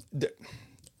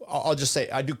 I'll just say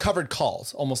I do covered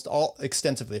calls almost all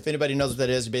extensively. If anybody knows what that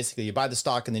is, basically you buy the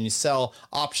stock and then you sell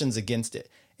options against it.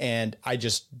 And I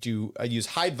use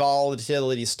high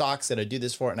volatility stocks that I do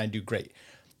this for, and I do great.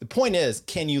 The point is,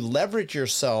 can you leverage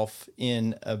yourself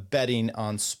in betting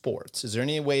on sports? Is there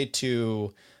any way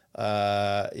to,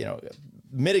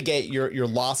 mitigate your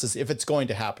losses if it's going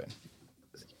to happen?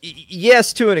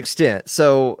 Yes, to an extent.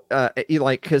 So,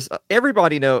 because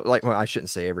everybody I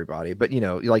shouldn't say everybody, but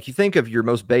you think of your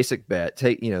most basic bet.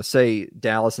 Take, say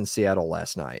Dallas and Seattle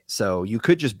last night. So you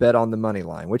could just bet on the money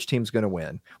line. Which team's going to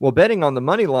win? Well, betting on the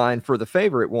money line for the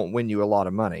favorite won't win you a lot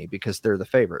of money because they're the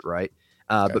favorite, right?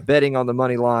 But betting on the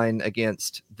money line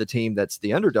against the team that's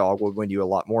the underdog will win you a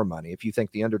lot more money if you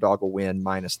think the underdog will win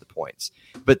minus the points.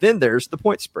 But then there's the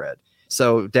point spread.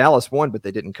 So Dallas won, but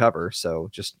they didn't cover. So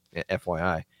just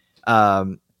FYI.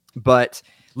 But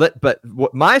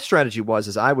what my strategy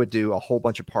was I would do a whole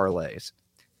bunch of parlays.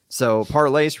 So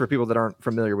parlays, for people that aren't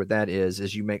familiar with that,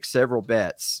 is you make several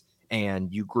bets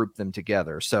and you group them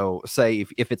together. So say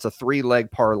if it's a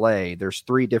 3-leg parlay, there's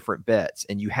 3 different bets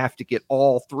and you have to get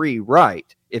all 3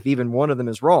 right. If even one of them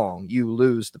is wrong, you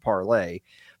lose the parlay.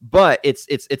 But it's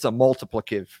a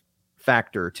multiplicative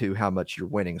factor to how much your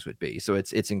winnings would be. So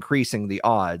it's increasing the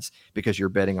odds because you're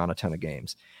betting on a ton of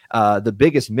games. The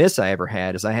biggest miss I ever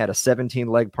had is I had a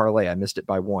 17-leg parlay. I missed it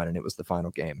by 1, and it was the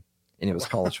final game, and it was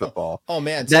college football. Oh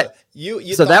man. That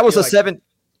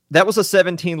was a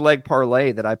 17-leg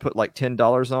parlay that I put like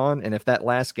 $10 on, and if that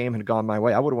last game had gone my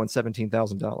way, I would have won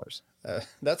 $17,000.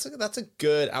 That's a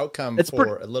good outcome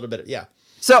a little bit. Yeah.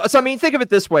 So I mean, think of it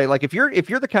this way: like if you're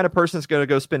the kind of person that's going to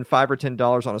go spend $5 or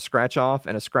 $10 on a scratch off,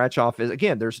 and a scratch off is,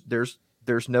 again, there's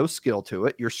no skill to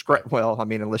it. Well, I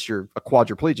mean, unless you're a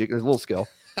quadriplegic, there's a little skill.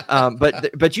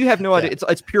 But you have no idea.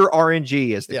 It's pure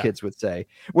RNG, as the kids would say.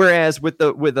 Whereas with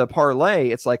a parlay,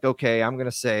 it's like, okay, I'm going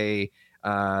to say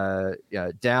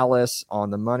Dallas on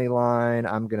the money line.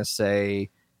 I'm going to say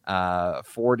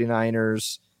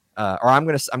 49ers, or I'm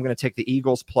going to take the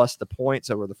Eagles plus the points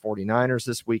over the 49ers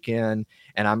this weekend,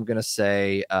 and I'm going to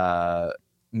say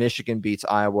Michigan beats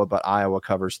Iowa, but Iowa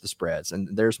covers the spreads. And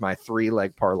there's my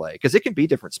 3-leg parlay, because it can be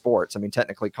different sports. I mean,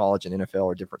 technically college and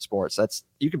NFL are different sports.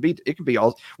 It can be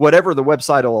all whatever the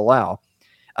website will allow.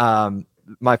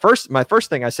 My first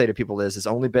thing I say to people is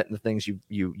only bet in the things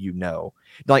you know.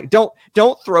 Like don't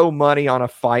throw money on a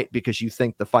fight because you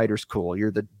think the fighter's cool.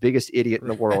 You're the biggest idiot in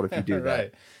the world if you do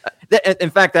that. Right. In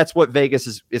fact, that's what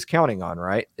Vegas is counting on,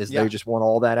 right? They just want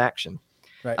all that action.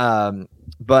 Right.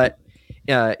 But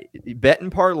bet in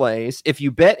parlays. If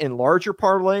you bet in larger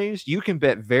parlays, you can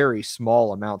bet very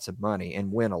small amounts of money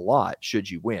and win a lot should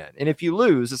you win. And if you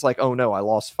lose, it's like, oh no, I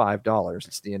lost $5.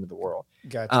 It's the end of the world.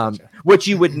 Gotcha. What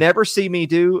you would never see me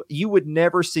do, you would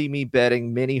never see me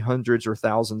betting many hundreds or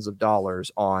thousands of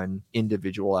dollars on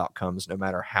individual outcomes, no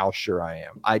matter how sure I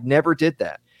am. I never did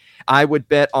that. I would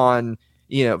bet on,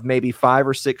 maybe 5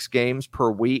 or 6 games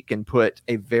per week and put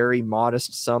a very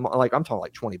modest sum, like I'm talking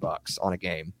like $20 on a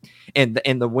game. And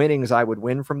the winnings I would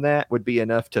win from that would be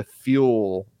enough to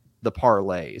fuel the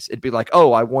parlays. It'd be like,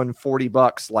 oh, I won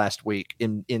 $40 last week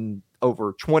in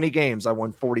over 20 games. I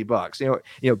won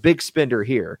 $40, big spender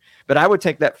here. But I would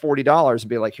take that $40 and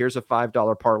be like, here's a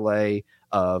 $5 parlay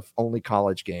of only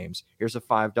college games. Here's a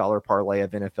 $5 parlay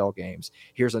of NFL games.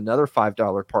 Here's another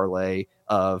 $5 parlay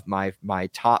of my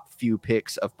top few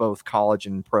picks of both college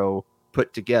and pro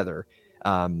put together.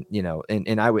 And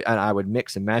I would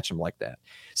mix and match them like that.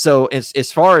 So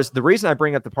as far as the reason I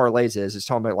bring up the parlays is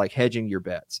talking about like hedging your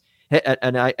bets.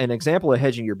 An example of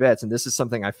hedging your bets, and this is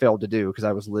something I failed to do because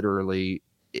I was literally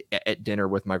at dinner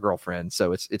with my girlfriend,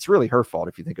 so it's really her fault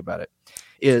if you think about it,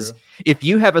 is if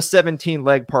you have a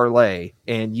 17-leg parlay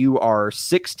and you are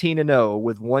 16-0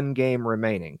 with 1 game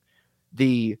remaining,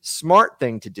 the smart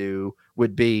thing to do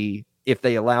would be, if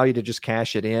they allow you to just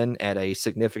cash it in at a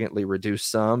significantly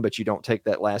reduced sum, but you don't take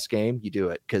that last game, you do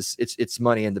it because it's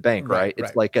money in the bank, right?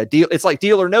 It's like a deal. It's like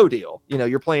deal or no deal.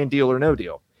 You're playing deal or no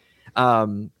deal.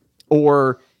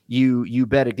 Or you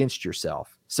bet against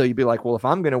yourself. So you'd be like, well, if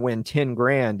I'm going to win 10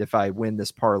 grand, if I win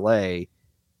this parlay,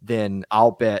 then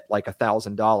I'll bet like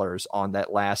 $1,000 on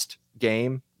that last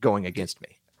game going against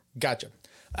me. Gotcha.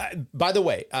 By the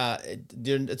way,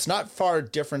 it's not far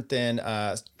different than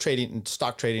trading,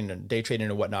 stock trading and day trading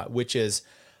and whatnot, which is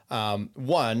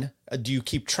one, do you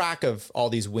keep track of all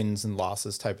these wins and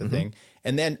losses type of thing?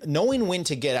 And then knowing when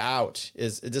to get out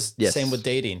is just the same with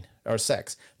dating or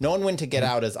sex. Knowing when to get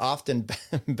out is often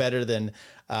better than,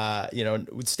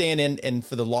 staying in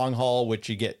for the long haul, which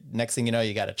you get, next thing you know,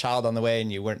 you got a child on the way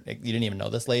and you didn't even know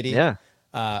this lady. Yeah.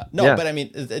 But I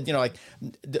mean,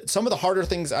 some of the harder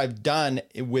things I've done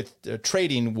with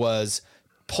trading was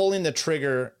pulling the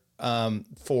trigger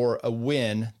for a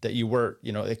win that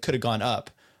it could have gone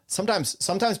up.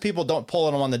 Sometimes people don't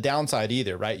pull them on the downside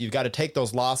either, right? You've got to take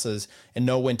those losses and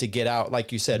know when to get out.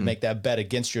 Like you said, make that bet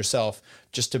against yourself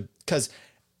because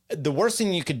the worst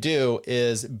thing you could do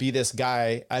is be this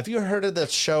guy. Have you heard of the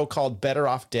show called Better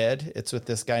Off Dead? It's with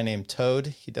this guy named Toad.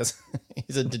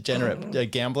 He's a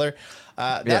degenerate gambler.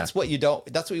 That's what you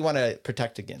want to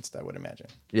protect against, I would imagine.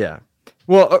 Yeah.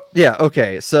 Well, yeah.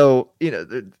 Okay. So,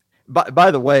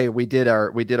 By the way, we did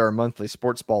our monthly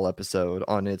sports ball episode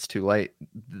on It's Too Late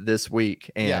this week,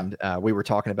 and we were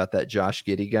talking about that Josh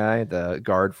Giddey guy, the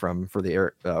guard for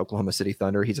the Oklahoma City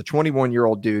Thunder. He's a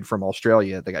 21-year-old dude from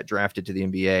Australia that got drafted to the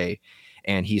NBA,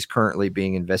 and he's currently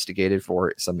being investigated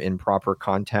for some improper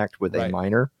contact with a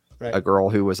minor, a girl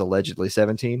who was allegedly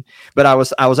 17. But I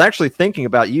was actually thinking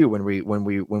about you when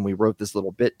we wrote this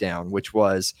little bit down, which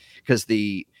was because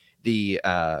they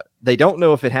don't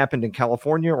know if it happened in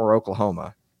California or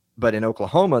Oklahoma, but in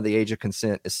Oklahoma, the age of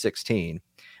consent is 16.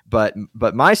 But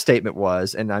my statement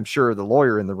was, and I'm sure the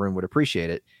lawyer in the room would appreciate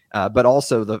it, but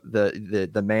also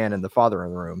the man and the father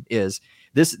in the room is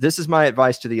this is my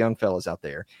advice to the young fellas out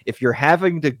there. If you're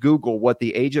having to Google what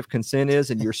the age of consent is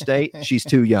in your state, she's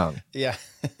too young. Yeah.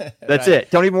 That's it.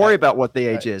 Don't even worry about what the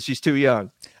age is. She's too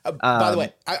young. By the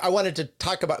way, I wanted to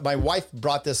talk about, my wife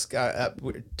brought this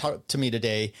talk to me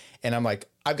today, and I'm like,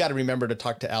 I've got to remember to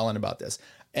talk to Alan about this.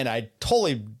 And I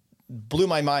totally blew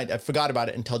my mind. I forgot about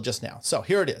it until just now. So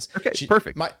here it is. Okay,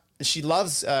 perfect. She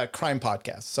loves crime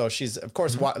podcasts. So she's, of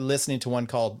course, listening to one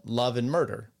called Love and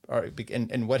Murder.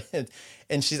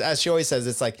 And she's, as she always says,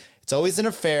 it's like, it's always an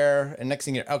affair. And next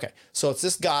thing you know, okay. So it's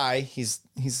this guy, he's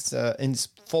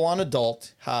full on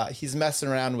adult. He's messing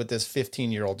around with this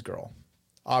 15-year-old girl.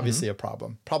 Obviously a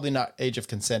problem. Probably not age of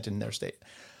consent in their state.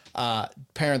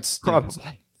 Parents.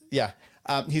 Probably. Yeah.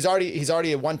 He's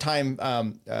already a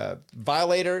one-time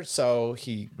violator. So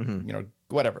he,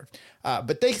 whatever.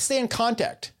 But they stay in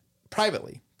contact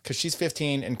privately because she's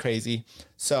 15 and crazy.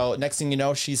 So next thing you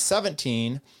know, she's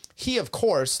 17. He, of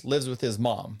course, lives with his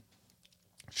mom.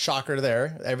 Shocker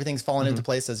there. Everything's fallen into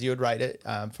place as you would write it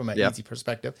from an easy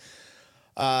perspective.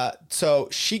 So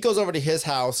she goes over to his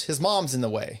house. His mom's in the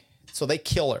way. So they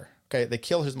kill her. Okay. They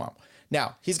kill his mom.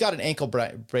 Now he's got an ankle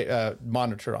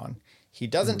monitor on. He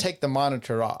doesn't take the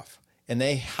monitor off, and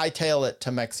they hightail it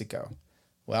to Mexico.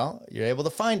 Well, you're able to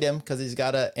find him because he's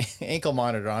got an ankle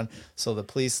monitor on. So the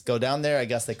police go down there. I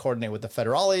guess they coordinate with the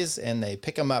federales and they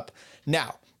pick him up.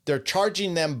 Now they're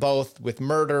charging them both with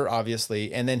murder,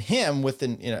 obviously, and then him with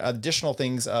additional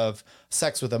things of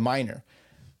sex with a minor.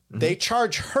 They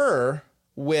charge her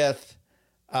with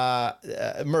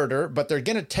murder, but they're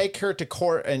going to take her to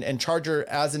court and charge her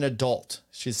as an adult.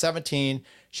 She's 17.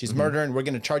 She's murdering. We're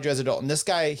going to charge you as an adult. And this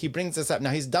guy, he brings this up. Now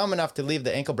he's dumb enough to leave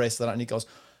the ankle bracelet on. And he goes,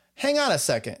 hang on a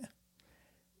second.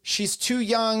 She's too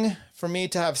young for me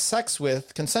to have sex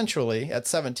with consensually at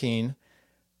 17,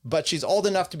 but she's old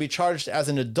enough to be charged as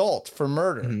an adult for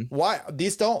murder. Why?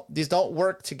 These don't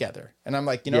work together. And I'm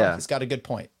like, he's got a good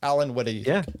point. Alan, what do you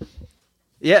think?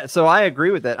 Yeah, so I agree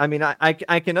with that. I mean, I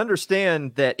can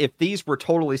understand that if these were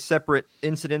totally separate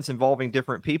incidents involving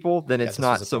different people, then it's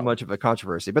not so much of a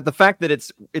controversy. But the fact that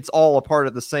it's all a part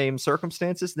of the same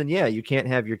circumstances, then you can't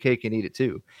have your cake and eat it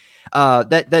too.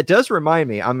 That does remind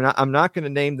me. I'm not going to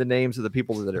name the names of the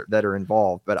people that are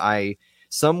involved, but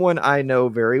someone I know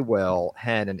very well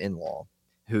had an in-law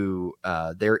who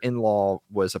their in-law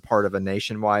was a part of a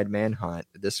nationwide manhunt.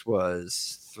 This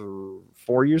was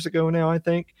 4 years ago now, I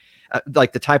think.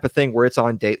 Like the type of thing where it's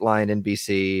on Dateline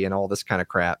NBC and all this kind of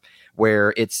crap,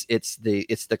 where it's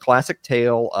the classic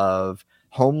tale of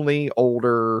homely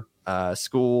older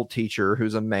school teacher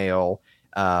who's a male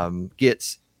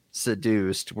gets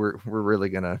seduced. We're really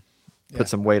gonna put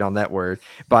some weight on that word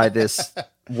by this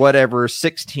whatever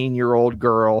 16-year-old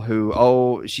girl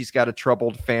who she's got a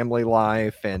troubled family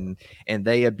life and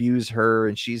they abuse her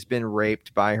and she's been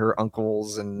raped by her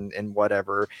uncles and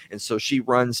whatever, and so she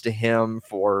runs to him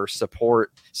for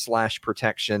support /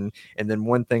 protection, and then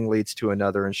one thing leads to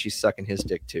another and she's sucking his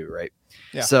dick too, right?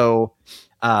 So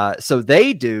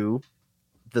they do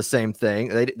the same thing.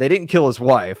 They didn't kill his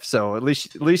wife, so at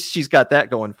least she's got that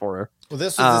going for her. Well,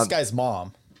 this was this guy's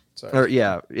mom.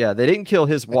 They didn't kill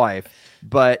his wife,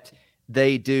 but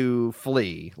they do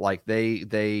flee. Like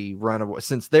they run away,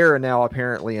 since they're now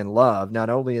apparently in love. Not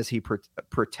only is he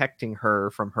protecting her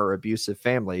from her abusive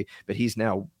family, but he's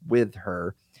now with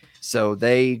her. So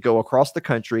they go across the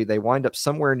country. They wind up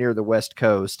somewhere near the West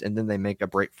Coast, and then they make a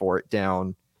break for it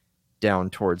down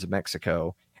towards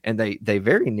Mexico. And they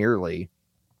very nearly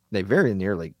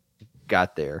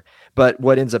got there. But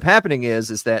what ends up happening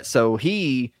is that so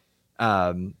he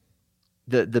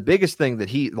the biggest thing that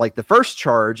he, like the first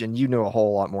charge, and you know a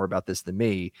whole lot more about this than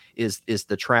me, is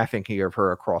the trafficking of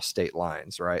her across state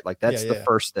lines, right? Like that's the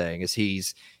first thing, is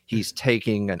he's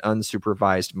taking an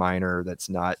unsupervised minor that's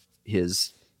not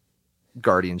his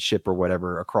guardianship or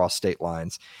whatever across state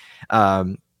lines,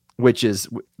 which is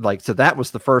like, so that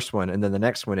was the first one. And then the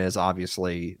next one is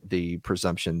obviously the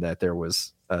presumption that there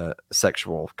was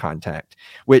sexual contact,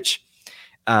 which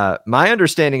my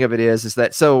understanding of it is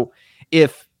that, so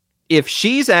if if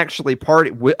she's actually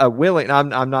willing,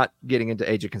 I'm not getting into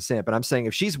age of consent, but I'm saying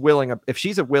if she's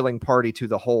a willing party to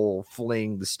the whole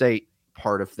fleeing the state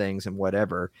part of things and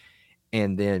whatever,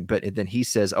 and then he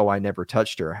says, "Oh, I never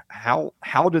touched her."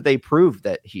 How do they prove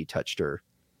that he touched her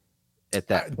at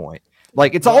that point?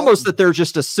 Like, it's almost that they're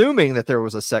just assuming that there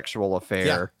was a sexual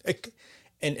affair. Yeah.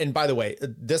 And by the way,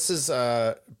 this is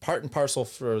part and parcel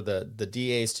for the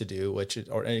DAs to do,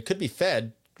 and it could be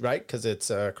Fed, right? Because it's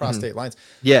across state lines.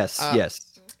 Yes,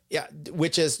 yes. Yeah,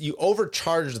 which is you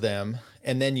overcharge them,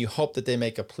 and then you hope that they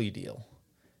make a plea deal.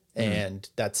 And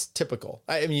that's typical.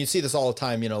 I mean, you see this all the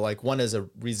time, like one is a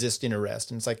resisting arrest,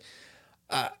 and it's like,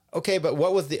 okay, but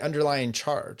what was the underlying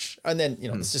charge? And then,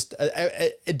 it's just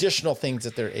additional things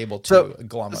that they're able to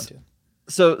glom onto.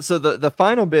 So the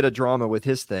final bit of drama with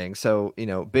his thing. So,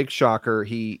 big shocker.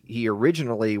 He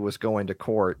originally was going to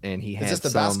court, and he had Is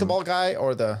this the basketball guy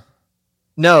or the?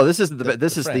 No, this is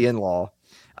the in-law.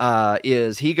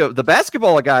 The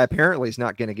basketball guy apparently is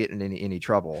not going to get in any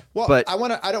trouble. Well, but I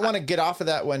don't want to get off of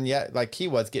that one yet. Like he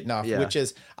was getting off, which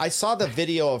is, I saw the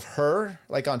video of her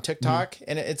like on TikTok,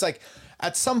 and it's like,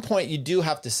 at some point you do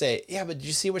have to say, yeah, but did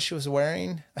you see what she was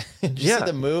wearing? Did you see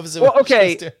the moves? Well,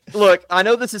 okay. Look, I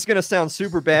know this is going to sound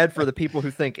super bad for the people who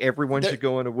think everyone should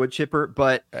go in a wood chipper,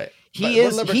 but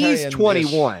he's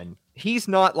 21. He's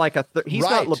not like he's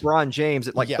not LeBron James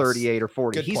at 38 or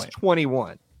 40. Good he's point.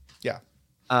 21. Yeah.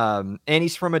 And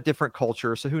he's from a different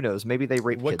culture, so who knows? Maybe they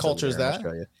rape What kids culture over is there in that?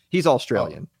 Australia. He's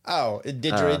Australian. Oh,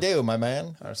 didgeridoo, my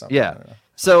man, or something. Yeah.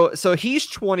 So he's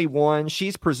 21.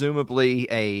 She's presumably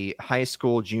a high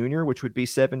school junior, which would be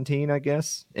 17, I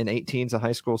guess, and 18 is a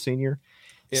high school senior.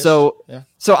 Ish. So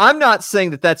I'm not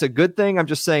saying that that's a good thing. I'm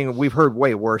just saying we've heard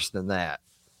way worse than that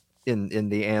in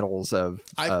the annals of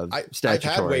statutory. I've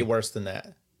had way worse than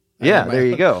that. Yeah, there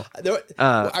you go.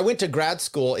 I went to grad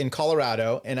school in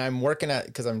Colorado, and I'm working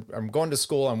because I'm going to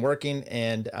school. I'm working,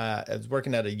 and I was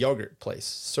working at a yogurt place,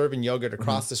 serving yogurt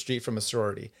across the street from a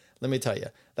sorority. Let me tell you,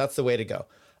 that's the way to go.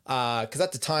 Because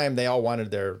at the time, they all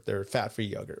wanted their fat-free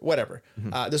yogurt, whatever.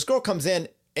 This girl comes in,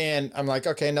 and I'm like,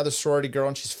 okay, another sorority girl,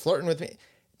 and she's flirting with me.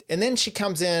 And then she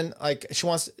comes in, like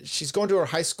she's going to her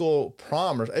high school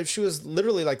prom, or she was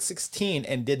literally like 16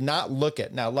 and did not look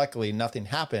it. Now, luckily, nothing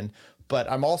happened. But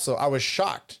I was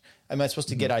shocked. Am I supposed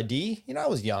to get ID? I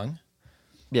was young.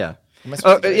 Yeah.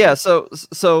 So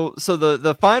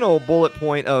the final bullet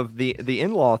point of the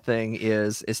in-law thing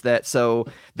is that so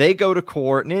they go to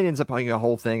court, and it ends up being a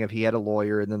whole thing of he had a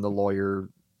lawyer, and then the lawyer,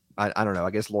 I don't know,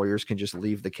 I guess lawyers can just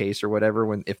leave the case or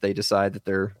whatever if they decide that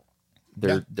they're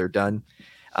done.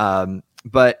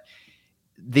 But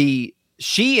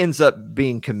she ends up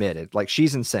being committed. Like,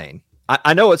 she's insane.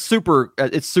 I know it's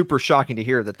super shocking to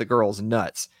hear that the girl's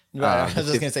nuts. I was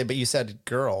just gonna say, but you said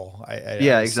girl. I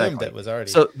exactly. That was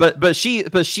already but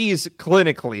she's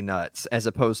clinically nuts as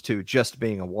opposed to just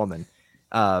being a woman.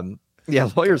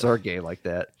 Lawyers are gay like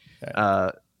that.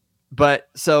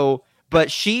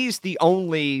 But she's the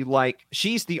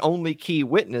only key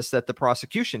witness that the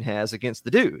prosecution has against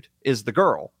the dude is the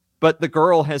girl. But the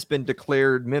girl has been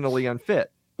declared mentally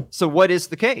unfit. So what is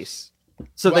the case?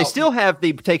 So they still have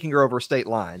the taking her over state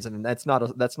lines, and that's not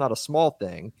a small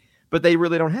thing, but they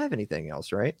really don't have anything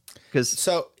else, right? Because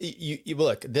so you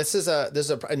look, this is a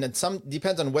and then some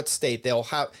depends on what state they'll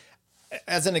have.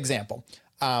 As an example,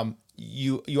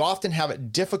 you often have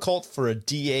it difficult for a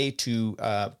DA to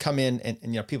come in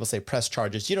and people say press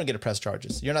charges. You don't get to press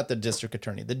charges. You're not the district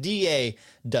attorney. The DA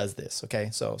does this. Okay,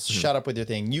 so shut up with your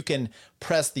thing. You can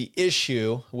press the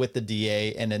issue with the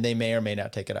DA, and then they may or may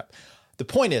not take it up. The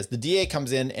point is, the DA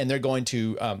comes in and they're going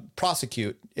to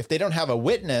prosecute. If they don't have a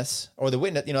witness, or the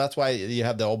witness, that's why you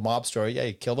have the old mob story. Yeah,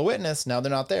 you kill the witness. Now they're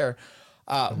not there.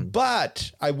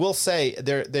 But I will say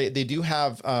they do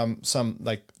have some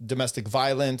like domestic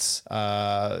violence,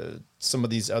 some of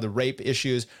these other rape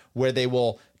issues where they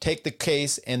will take the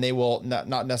case and they will not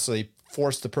necessarily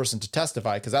force the person to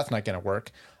testify, because that's not going to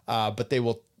work. But they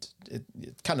will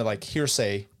kind of like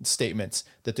hearsay statements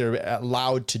that they're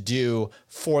allowed to do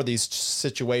for these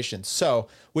situations. So,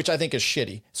 which I think is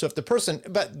shitty. So if the person,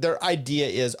 but their idea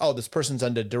is, oh, this person's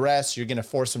under duress, you're going to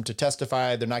force them to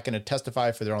testify. They're not going to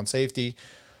testify for their own safety.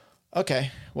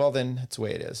 Okay, well then that's the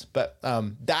way it is. But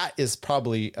that is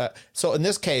probably, so in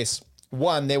this case,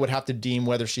 one, they would have to deem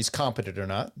whether she's competent or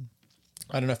not.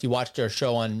 I don't know if you watched our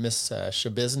show on Miss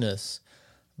Shabusiness,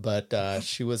 but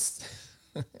she was...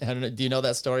 I don't know. Do you know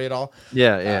that story at all?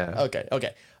 Yeah.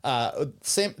 Okay.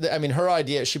 Same. I mean, her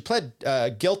idea. She pled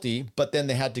guilty, but then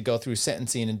they had to go through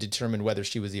sentencing and determine whether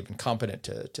she was even competent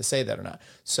to say that or not.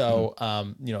 So,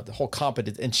 the whole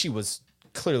competence, and she was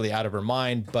clearly out of her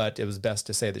mind, but it was best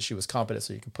to say that she was competent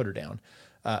so you can put her down.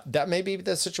 That may be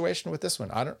the situation with this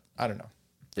one. I don't know.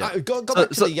 Yeah. Go back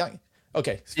to the young.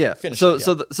 Okay. Yeah. Finish So it,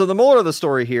 yeah. the moral of the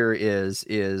story here is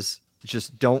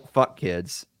just don't fuck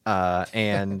kids.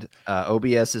 And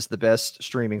OBS is the best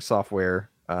streaming software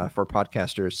for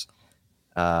podcasters.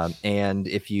 And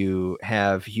if you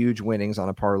have huge winnings on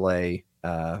a parlay,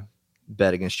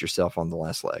 bet against yourself on the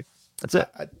last leg. That's it.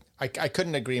 I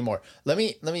couldn't agree more. Let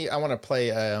me. I want to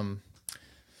play.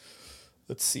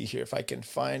 Let's see here if I can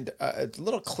find a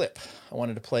little clip I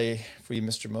wanted to play for you,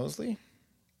 Mr. Mosley.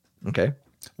 Okay.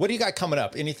 What do you got coming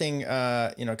up? Anything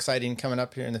exciting coming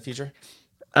up here in the future?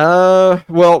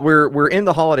 Well, we're in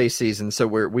the holiday season, so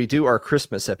we do our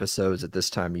Christmas episodes at this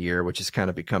time of year, which has kind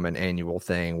of become an annual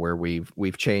thing where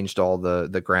we've changed all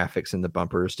the graphics and the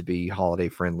bumpers to be holiday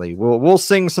friendly. We'll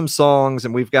sing some songs,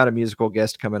 and we've got a musical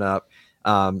guest coming up.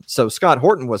 So Scott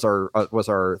Horton was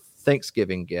our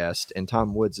Thanksgiving guest, and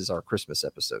Tom Woods is our Christmas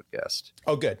episode guest.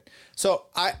 Oh, good. So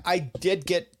I did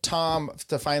get Tom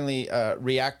to finally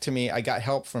react to me. I got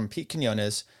help from Pete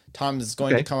Quinones. Tom is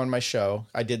going to come on my show.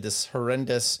 I did this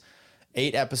horrendous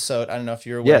 8 episode. I don't know if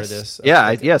you're aware of this. Yeah.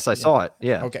 I saw it.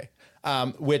 Yeah. Okay.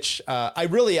 Which I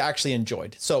really actually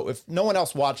enjoyed. So if no one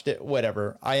else watched it,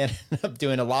 whatever, I ended up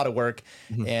doing a lot of work.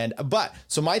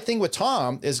 So my thing with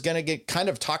Tom is going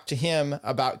to talk to him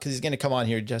about, because he's going to come on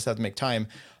here, you just have to make time,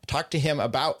 talk to him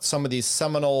about some of these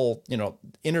seminal,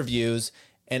 interviews.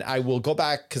 And I will go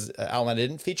back because Alan, I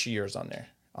didn't feature yours on there.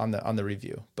 On the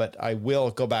review, but I will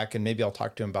go back and maybe I'll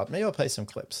talk to him about, maybe I'll play some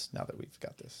clips now that we've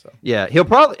got this. So yeah, he'll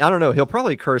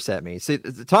probably curse at me. See,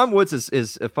 Tom Woods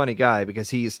is a funny guy because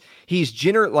he's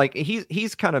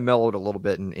he's kind of mellowed a little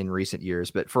bit in recent years,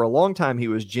 but for a long time he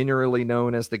was generally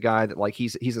known as the guy that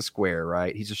he's a square,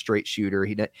 right? He's a straight shooter.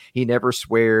 He never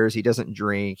swears. He doesn't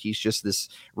drink. He's just this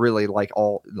really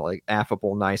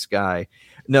affable, nice guy.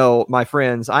 No, my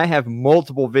friends, I have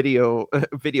multiple video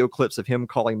clips of him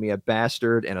calling me a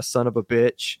bastard and a son of a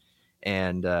bitch.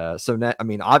 And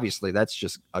obviously that's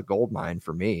just a gold mine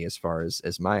for me as far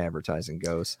as my advertising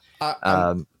goes.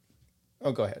 Go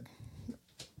ahead.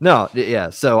 No,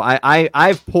 yeah. So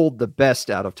I've pulled the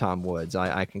best out of Tom Woods.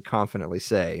 I can confidently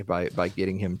say by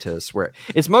getting him to swear.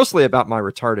 It's mostly about my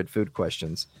retarded food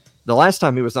questions. The last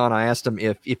time he was on, I asked him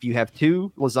if you have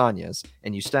 2 lasagnas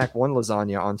and you stack one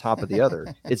lasagna on top of the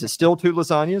other, is it still 2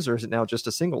 lasagnas or is it now just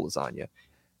a single lasagna?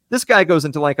 This guy goes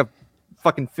into a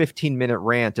fucking 15-minute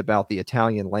rant about the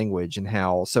Italian language and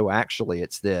how actually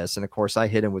it's this. And of course I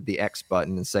hit him with the X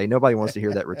button and say, nobody wants to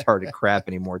hear that retarded crap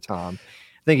anymore, Tom.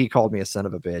 I think he called me a son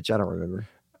of a bitch. I don't remember.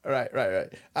 Right.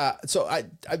 So I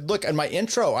look at my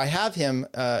intro, I have him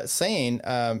saying,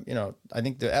 I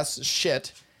think the S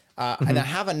shit. And I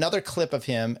have another clip of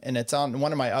him, and it's on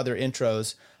one of my other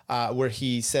intros where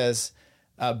he says,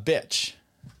 bitch.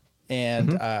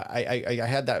 And I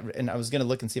had that, and I was going to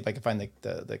look and see if I could find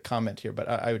the comment here, but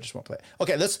I just won't play it.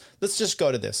 Okay, let's just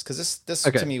go to this, because this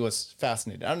to me was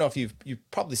fascinating. I don't know if you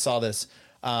probably saw this.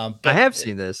 I have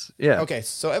seen this, yeah. Okay,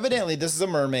 so evidently this is a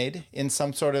mermaid in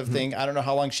some sort of thing. I don't know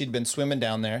how long she'd been swimming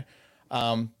down there,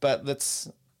 but let's...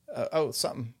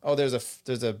 something. Oh, there's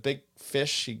a big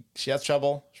fish. She has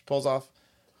trouble. She pulls off.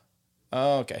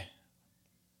 Oh, okay.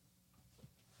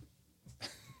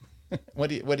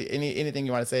 Anything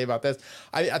you want to say about this?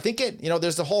 I think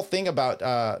there's the whole thing about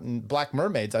black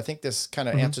mermaids. I think this kind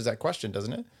of answers that question,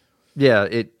 doesn't it? Yeah,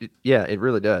 it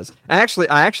really does. I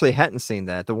actually hadn't seen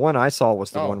that. The one I saw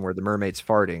was the one where the mermaid's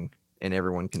farting and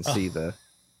everyone can see the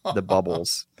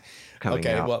bubbles coming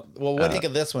out. Okay, well, what do you think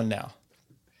of this one now?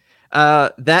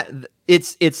 That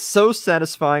it's so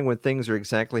satisfying when things are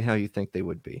exactly how you think they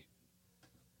would be.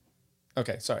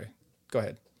 Okay, sorry. Go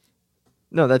ahead.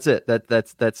 No, that's it.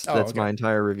 That's okay. My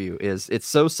entire review is it's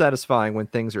so satisfying when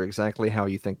things are exactly how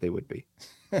you think they would be.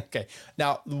 Okay.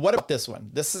 Now, what about this one?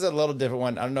 This is a little different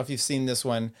one. I don't know if you've seen this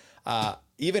one.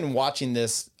 Even watching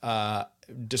this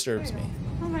disturbs me.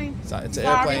 So it's an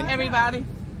airplane. Everybody.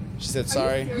 She said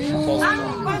sorry. She pulls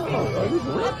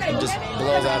and just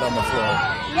blows out on the floor.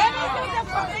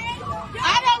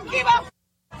 I don't give up.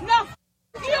 No,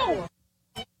 you.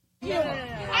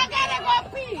 I gotta go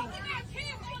pee.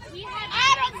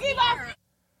 I don't give up.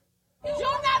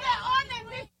 You're not the only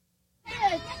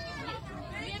bitch.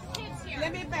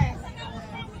 Let me pass.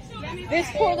 This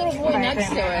poor little boy next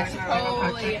to us.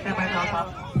 Holy.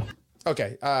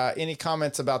 Okay. Any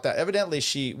comments about that? Evidently,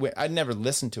 I'd never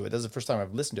listened to it. This is the first time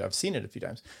I've listened to it. I've seen it a few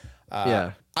times.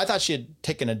 Yeah. I thought she had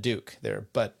taken a Duke there,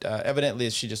 but evidently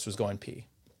she just was going pee.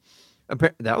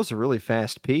 That was a really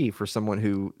fast pee for someone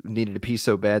who needed to pee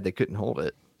so bad they couldn't hold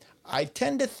it. I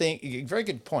tend to think, very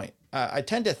good point. I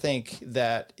tend to think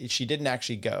that she didn't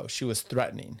actually go. She was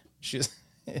threatening.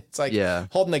 It's like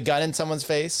holding a gun in someone's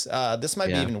face. This might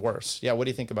be even worse. Yeah. What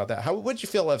do you think about that? How would you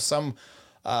feel if some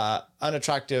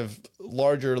unattractive,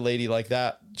 larger lady like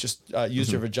that just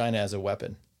used her vagina as a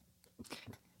weapon?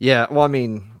 Yeah. Well, I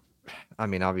mean,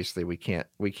 obviously we can't,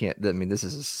 I mean, this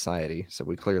is a society, so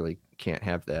we clearly can't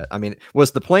have that. I mean,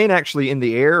 was the plane actually in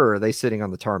the air or are they sitting on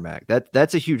the tarmac?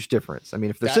 That's a huge difference. I mean,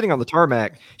 if they're sitting on the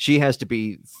tarmac, she has to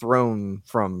be thrown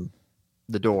from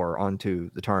the door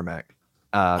onto the tarmac.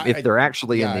 If they're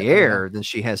actually in the air, then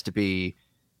she has to be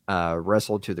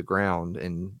wrestled to the ground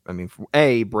and, I mean,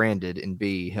 A, branded, and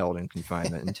B, held in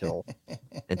confinement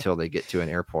until they get to an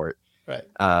airport. Right.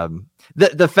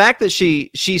 The fact that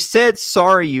she said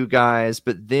sorry, you guys,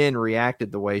 but then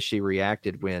reacted the way she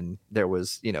reacted when there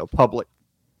was, public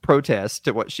protest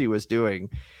to what she was doing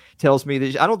tells me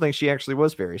that I don't think she actually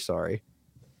was very sorry.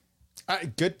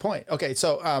 Good point. Okay,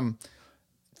 so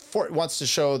Fort wants to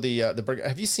show the burger.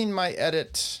 Have you seen my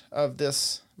edit of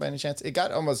this by any chance? It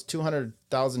got almost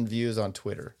 200,000 views on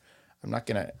Twitter. I'm not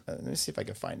gonna. Let me see if I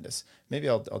can find this. Maybe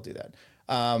I'll do that.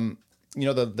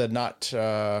 The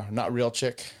not real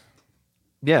chick.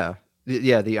 Yeah.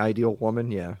 The ideal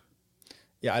woman. Yeah.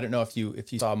 Yeah. I don't know if you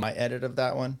saw my edit of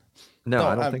that one. No,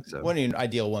 I don't think so. What do you mean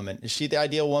ideal woman? Is she the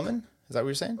ideal woman? Is that what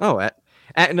you're saying? Oh,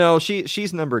 no,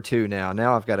 she's number 2 now.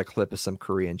 Now I've got a clip of some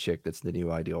Korean chick that's the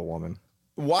new ideal woman.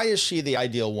 Why is she the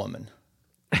ideal woman?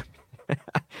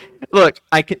 Look,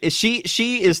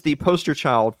 she is the poster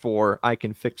child for I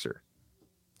can fix her.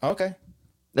 Okay.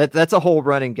 That's a whole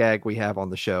running gag we have on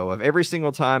the show of every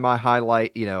single time I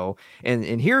highlight,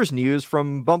 and here's news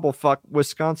from Bumblefuck,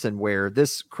 Wisconsin, where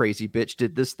this crazy bitch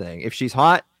did this thing. If she's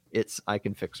hot, it's I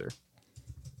can fix her.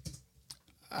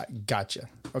 Gotcha.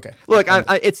 Okay. Look,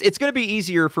 it's going to be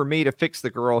easier for me to fix the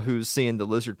girl who's seeing the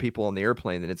lizard people on the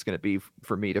airplane than it's going to be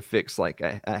for me to fix like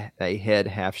a head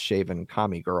half shaven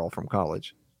commie girl from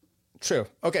college. True.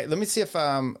 Okay. Let me see if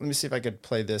I could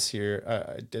play this here.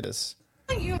 I did this.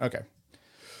 Okay.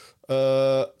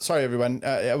 Sorry everyone.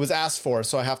 It was asked for,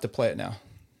 so I have to play it now.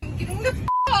 I'm getting the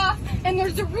off, and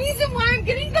there's a reason why I'm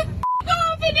getting the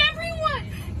off, and everyone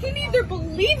can either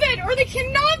believe it or they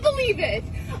cannot believe it.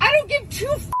 I don't give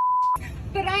two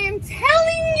but I am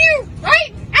telling you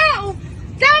right now,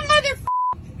 that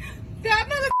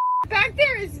mother back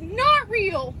there is not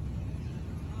real.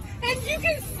 And you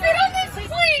can sit on this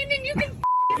plane and you can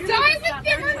die with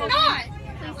them or not.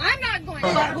 I'm not going to.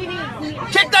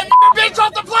 Kick that bitch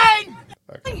off the plane!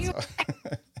 Okay, so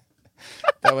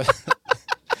that was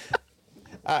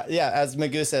as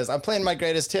Magoo says, I'm playing my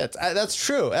greatest hits. That's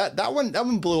true. That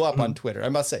one blew up on Twitter, I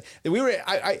must say.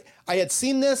 I had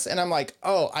seen this and I'm like,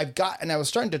 and I was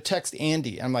starting to text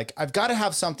Andy. I'm like, I've got to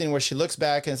have something where she looks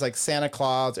back and it's like Santa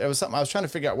Claus. It was something I was trying to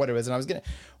figure out what it was, and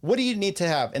what do you need to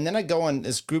have? And then I go on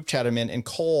this group chat I'm in, and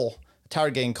Cole, Tower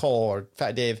Gang Cole, or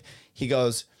Fat Dave, he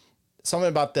goes something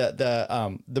about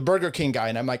the Burger King guy,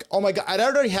 and I'm like, oh my god, I'd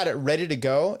already had it ready to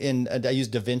go. I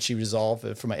used DaVinci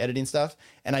Resolve for my editing stuff,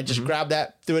 and I just grabbed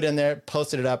that, threw it in there,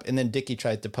 posted it up, and then Dickie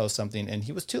tried to post something, and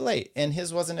he was too late, and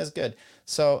his wasn't as good.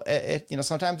 So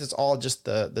sometimes it's all just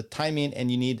the timing,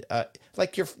 and you need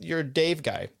like your Dave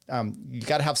guy. You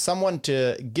got to have someone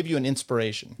to give you an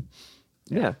inspiration.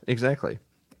 Yeah, exactly.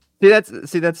 See,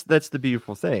 that's the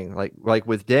beautiful thing. Like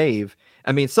with Dave,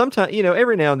 I mean, sometimes,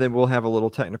 every now and then we'll have a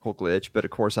little technical glitch, but of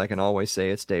course I can always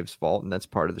say it's Dave's fault, and that's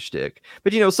part of the shtick.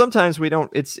 But sometimes we don't.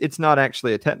 It's not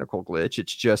actually a technical glitch.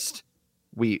 It's just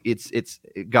it's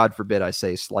God forbid I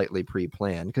say slightly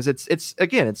pre-planned, because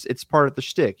it's part of the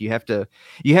shtick. You have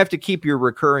to keep your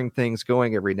recurring things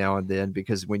going every now and then,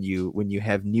 because when you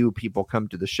have new people come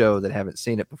to the show that haven't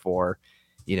seen it before,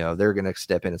 they're gonna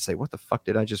step in and say, what the fuck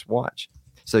did I just watch?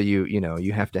 So you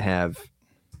have to have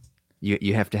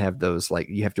those, like,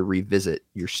 you have to revisit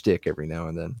your shtick every now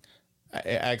and then.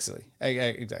 Exactly.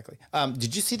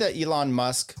 Did you see that Elon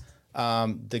Musk,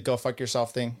 the go fuck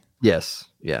yourself thing? Yes.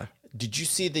 Yeah. Did you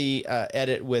see the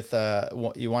edit with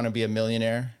you want to be a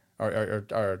millionaire or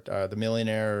the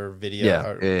millionaire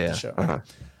video? Yeah. Show? Uh-huh.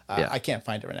 I can't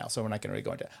find it right now, so we're not going to really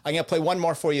go into it. I'm going to play one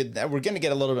more for you. We're going to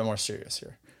get a little bit more serious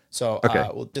here. So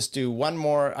we'll just do one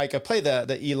more. I could play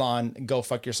the Elon go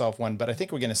fuck yourself one, but I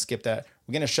think we're going to skip that.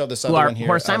 We're going to show this other one here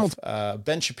of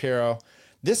Ben Shapiro.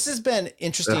 This has been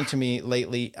interesting to me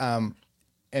lately, and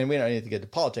we don't need to get to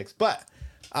politics, but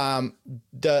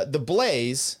the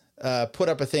Blaze put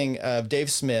up a thing of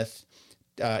Dave Smith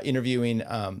interviewing,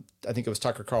 I think it was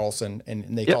Tucker Carlson,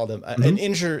 and they called him an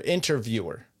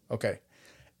interviewer. Okay.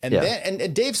 And then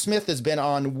and Dave Smith has been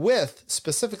on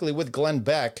specifically with Glenn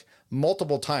Beck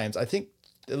multiple times. I think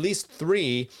at least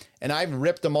 3, and I've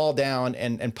ripped them all down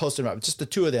and posted them up. Just the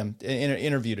 2 of them in an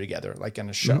interview together, like on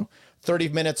a show. 30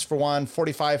 minutes for one,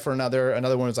 45 for another.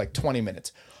 Another one was like 20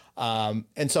 minutes.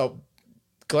 And so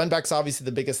Glenn Beck's obviously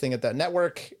the biggest thing at that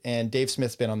network, and Dave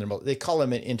Smith's been on there. They call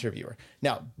him an interviewer.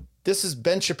 Now, this is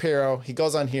Ben Shapiro. He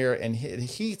goes on here and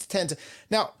he tends to.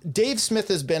 Now, Dave Smith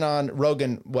has been on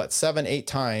Rogan, 7, 8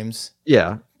 times?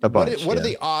 Yeah, a bunch. What are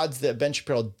the odds that Ben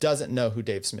Shapiro doesn't know who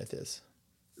Dave Smith is?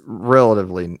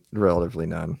 Relatively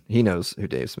none. He knows who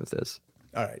Dave Smith is.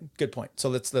 All right, good point. So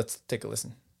let's take a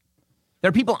listen. There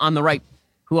are people on the right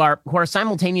who are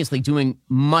simultaneously doing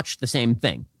much the same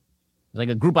thing. There's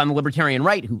like a group on the libertarian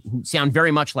right who sound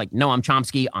very much like Noam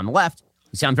Chomsky on the left,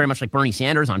 who sound very much like Bernie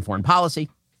Sanders on foreign policy.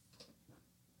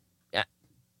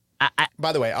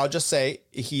 By the way, I'll just say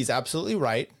he's absolutely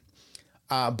right.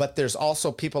 But there's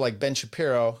also people like Ben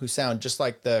Shapiro who sound just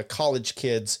like the college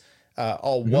kids,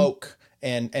 all woke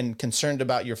and concerned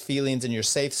about your feelings and your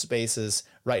safe spaces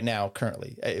right now,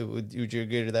 currently. Would you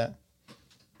agree to that?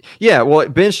 Yeah, well,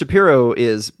 Ben Shapiro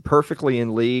is perfectly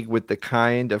in league with the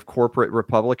kind of corporate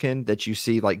Republican that you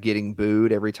see like getting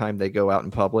booed every time they go out in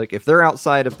public. If they're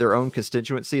outside of their own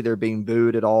constituency, they're being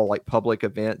booed at all like public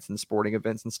events and sporting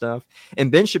events and stuff.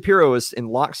 And Ben Shapiro is in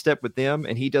lockstep with them,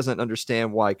 and he doesn't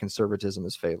understand why conservatism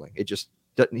is failing. He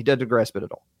doesn't grasp it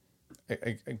at all.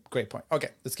 A great point. Okay,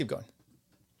 let's keep going.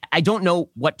 I don't know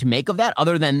what to make of that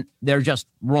other than they're just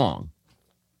wrong.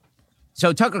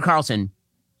 So Tucker Carlson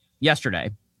yesterday,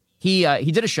 he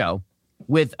did a show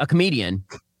with a comedian,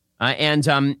 and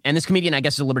this comedian, I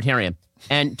guess, is a libertarian.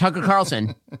 And Tucker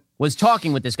Carlson was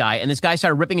talking with this guy, and this guy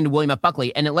started ripping into William F.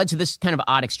 Buckley, and it led to this kind of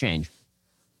odd exchange.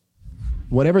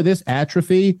 Whatever this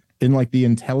atrophy in like the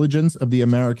intelligence of the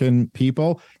American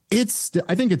people,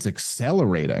 I think it's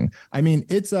accelerating. I mean,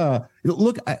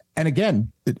 look, and again,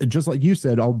 just like you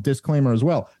said, I'll disclaimer as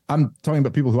well. I'm talking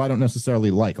about people who I don't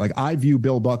necessarily like. Like, I view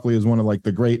Bill Buckley as one of like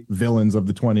the great villains of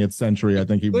the 20th century. I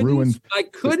think he ruined. I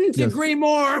couldn't agree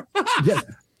more. Yes,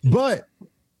 but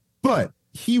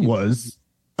he was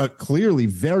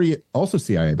clearly also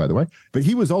CIA, by the way, but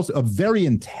he was also a very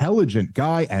intelligent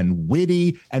guy and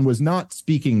witty, and was not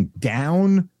speaking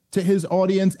down to his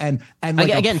audience. And like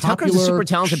again, Tucker's a super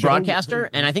talented broadcaster,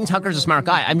 and I think Tucker's a smart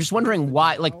guy. I'm just wondering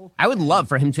why. Like, I would love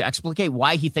for him to explicate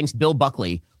why he thinks Bill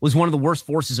Buckley was one of the worst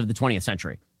forces of the 20th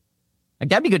century. Like,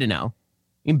 that'd be good to know.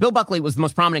 I mean, Bill Buckley was the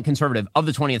most prominent conservative of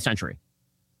the 20th century.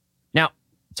 Now,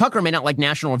 Tucker may not like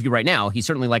National Review right now. He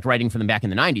certainly liked writing for them back in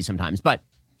the 90s sometimes, but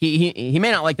he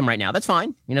may not like them right now. That's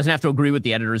fine. He doesn't have to agree with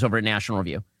the editors over at National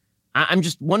Review. I'm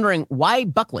just wondering why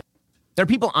Buckley. There are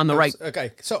people on the right.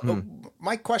 Okay, so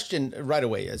my question right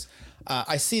away is,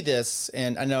 I see this,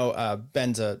 and I know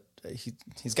Ben's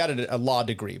he's got a law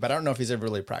degree, but I don't know if he's ever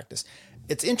really practiced.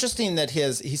 It's interesting that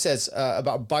he says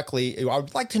about Buckley, I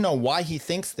would like to know why he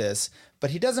thinks this, but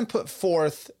he doesn't put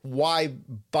forth why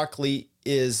Buckley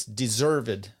is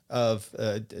deserved of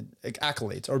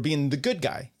accolades or being the good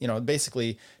guy. You know,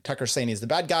 basically Tucker's saying he's the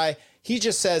bad guy. He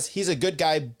just says he's a good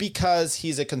guy because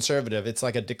he's a conservative. It's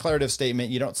like a declarative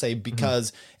statement. You don't say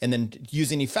because and then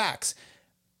use any facts.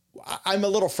 I'm a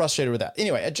little frustrated with that.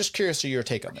 Anyway, I'm just curious to your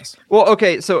take on this. Well,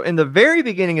 okay. So in the very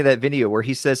beginning of that video where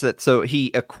he says that, so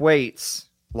he equates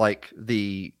like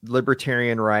the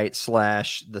libertarian right /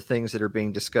 the things that are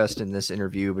being discussed in this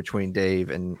interview between Dave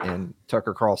and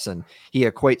Tucker Carlson, he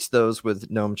equates those with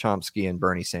Noam Chomsky and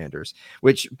Bernie Sanders,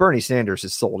 which Bernie Sanders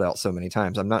has sold out so many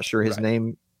times. I'm not sure his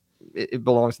name it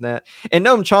belongs to that. And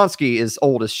Noam Chomsky is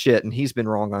old as shit, and he's been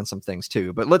wrong on some things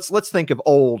too. But let's think of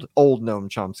old Noam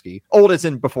Chomsky. Old as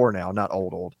in before now, not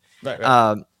old.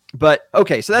 Right. But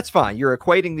okay, so that's fine. You're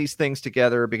equating these things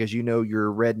together because you know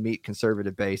your red meat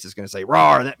conservative base is going to say,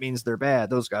 "Rawr, that means they're bad.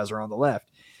 Those guys are on the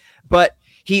left." But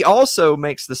he also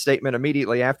makes the statement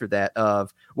immediately after that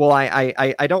of, "Well,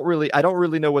 I don't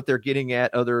really know what they're getting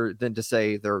at other than to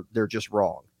say they're just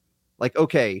wrong." Like,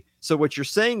 okay, so what you're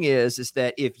saying is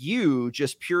that if you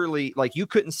just purely, like, you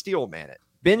couldn't steel man it.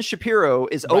 Ben Shapiro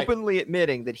is openly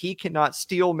admitting that he cannot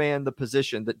steel man the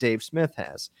position that Dave Smith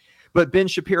has. But Ben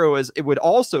Shapiro would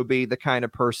also be the kind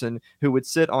of person who would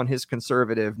sit on his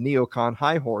conservative neocon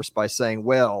high horse by saying,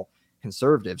 well,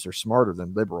 conservatives are smarter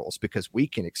than liberals because we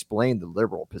can explain the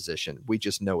liberal position. We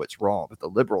just know it's wrong, but the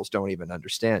liberals don't even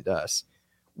understand us.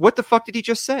 What the fuck did he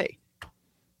just say?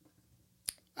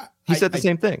 He said the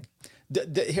same thing.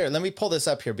 Here, let me pull this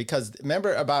up here because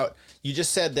remember about, you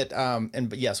just said that,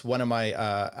 but yes, one of my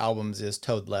albums is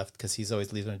Toad Left because he's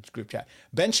always leaving a group chat.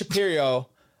 Ben Shapiro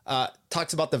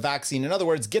talks about the vaccine. In other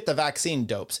words, get the vaccine,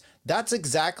 dopes. That's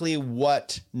exactly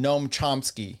what Noam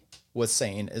Chomsky was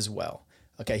saying as well.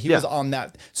 Okay, he was on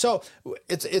that. So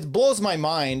it blows my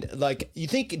mind. Like, you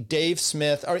think Dave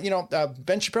Smith or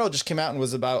Ben Shapiro just came out and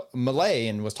was about Malay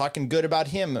and was talking good about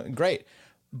him. Great,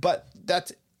 but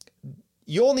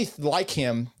you only like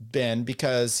him, Ben,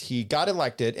 because he got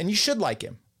elected, and you should like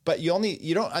him. But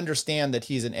you don't understand that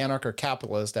he's an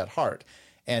anarcho-capitalist at heart,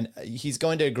 and he's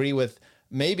going to agree with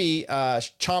maybe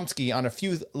Chomsky on a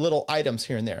few little items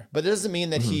here and there. But it doesn't mean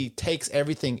that he takes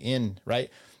everything in, right?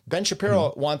 Ben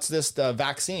Shapiro wants this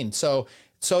vaccine, so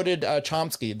did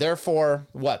Chomsky. Therefore,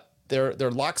 what? They're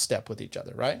lockstep with each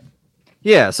other, right?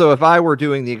 Yeah, so if I were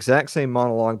doing the exact same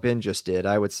monologue Ben just did,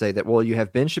 I would say that, well, you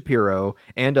have Ben Shapiro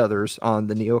and others on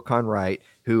the neocon right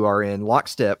who are in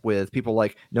lockstep with people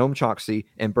like Noam Chomsky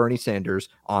and Bernie Sanders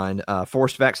on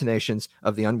forced vaccinations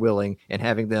of the unwilling and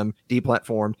having them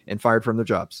deplatformed and fired from their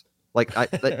jobs. Like,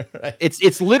 right.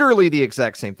 It's literally the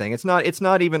exact same thing. It's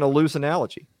not even a loose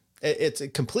analogy. It's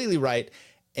completely right.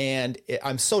 And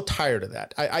I'm so tired of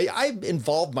that. I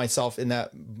involved myself in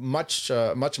that much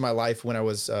of my life when I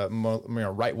was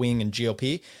right wing and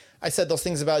GOP. I said those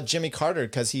things about Jimmy Carter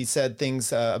because he said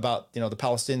things about the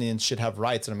Palestinians should have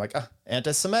rights, and I'm like,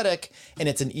 anti-Semitic, and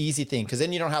it's an easy thing because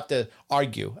then you don't have to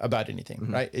argue about anything,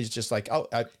 right? It's just like,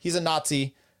 he's a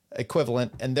Nazi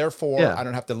equivalent, and therefore I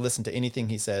don't have to listen to anything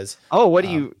he says. Oh, what do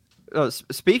you?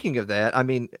 Speaking of that, I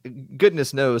mean,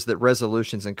 goodness knows that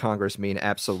resolutions in Congress mean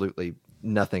absolutely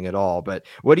nothing at all. But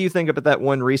what do you think about that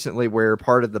one recently, where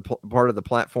part of the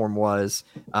platform was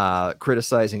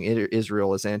criticizing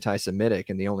Israel as anti-Semitic,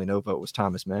 and the only no vote was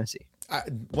Thomas Massie?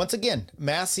 Once again,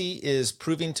 Massie is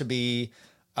proving to be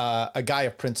a guy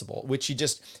of principle, which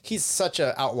he's such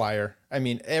an outlier. I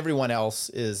mean, everyone else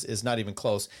is not even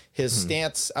close. His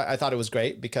stance, I thought it was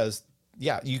great because,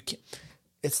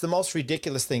 it's the most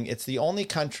ridiculous thing. It's the only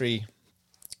country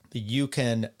that you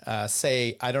can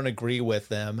say, I don't agree with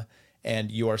them,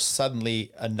 and you are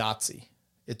suddenly a Nazi.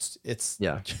 It's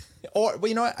Or, well,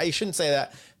 you know what? I shouldn't say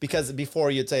that, because before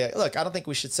you'd say, look, I don't think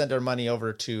we should send our money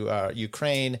over to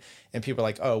Ukraine, and people are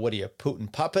like, oh, what are you,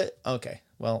 Putin puppet? Okay.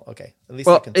 Well, okay. At least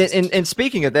and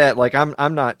speaking of that, like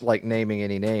I'm not like naming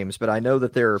any names, but I know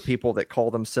that there are people that call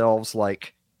themselves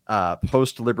like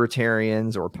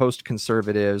post-libertarians or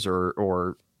post-conservatives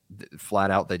or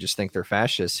flat out they just think they're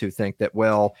fascists, who think that,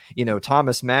 well,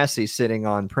 Thomas Massie sitting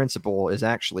on principle is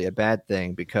actually a bad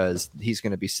thing because he's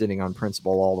going to be sitting on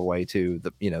principle all the way to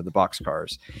the the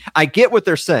boxcars. I get what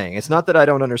they're saying. It's not that I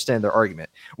don't understand their argument.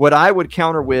 What I would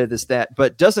counter with is that,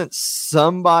 but doesn't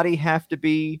somebody have to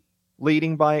be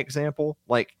leading by example?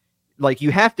 Like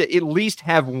you have to at least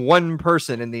have one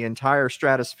person in the entire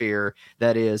stratosphere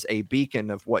that is a beacon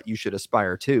of what you should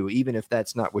aspire to, even if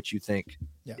that's not what you think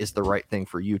is the right thing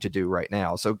for you to do right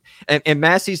now. So, and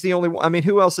Massey's the only one. I mean,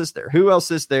 who else is there? Who else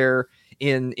is there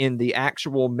in the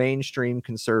actual mainstream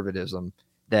conservatism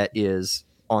that is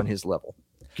on his level?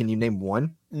 Can you name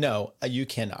one? No, you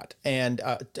cannot. And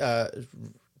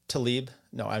Talib?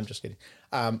 No, I'm just kidding.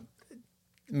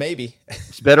 Maybe.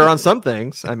 It's better on some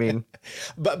things. I mean,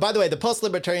 but by the way, the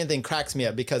post-libertarian thing cracks me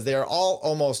up because they're all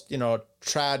almost,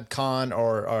 trad con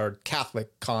or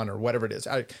Catholic con or whatever it is,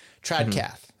 trad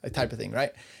cath type of thing,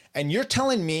 right? And you're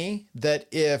telling me that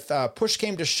if push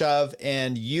came to shove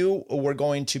and you were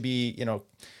going to be,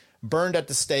 burned at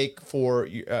the stake for,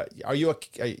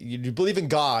 you believe in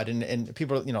God and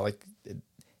people,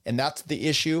 and that's the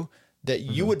issue, that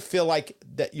you would feel like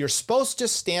that you're supposed to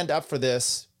stand up for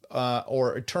this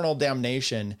or eternal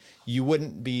damnation, you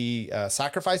wouldn't be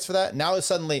sacrificed for that. Now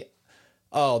suddenly,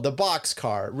 oh, the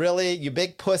boxcar, really? You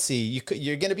big pussy.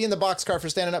 You're going to be in the boxcar for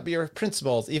standing up for your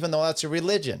principles, even though that's your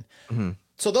religion.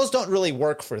 So those don't really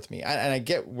work with me. And I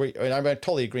get and I'm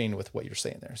totally agreeing with what you're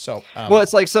saying there. So, well,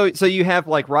 it's like, so you have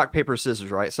like rock, paper,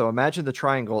 scissors, right? So imagine the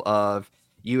triangle of,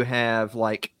 you have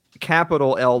like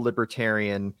capital L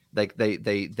libertarian, like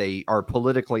they are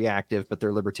politically active, but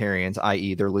they're libertarians,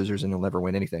 i.e. they're losers and they'll never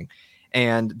win anything.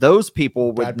 And those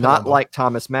people would not like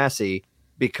Thomas Massie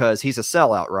because he's a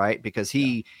sellout, right? Because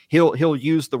he'll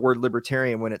use the word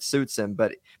libertarian when it suits him,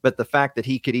 but the fact that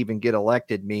he could even get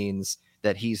elected means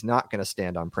that he's not going to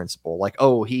stand on principle. Like,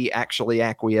 oh, he actually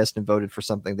acquiesced and voted for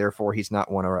something, therefore he's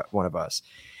not one of us.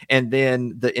 And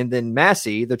then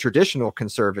Massie, the traditional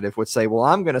conservative, would say, well,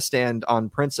 I'm going to stand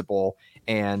on principle,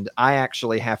 and I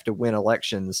actually have to win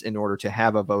elections in order to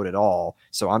have a vote at all.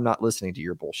 So I'm not listening to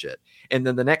your bullshit. And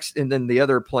then the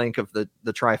other plank of the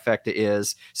trifecta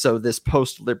is, so this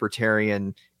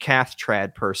post-libertarian cath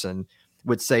trad person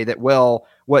would say that, well,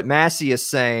 what Massie is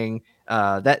saying,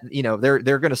 that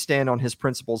they're going to stand on his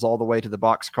principles all the way to the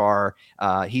boxcar.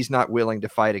 He's not willing to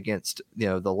fight against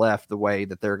the left the way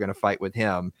that they're going to fight with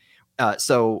him.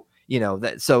 So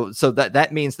that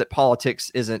means that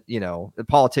politics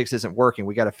isn't working.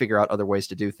 We got to figure out other ways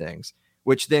to do things,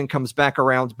 which then comes back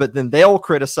around. But then they'll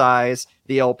criticize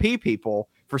the LP people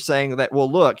for saying that,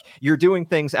 well, look, you're doing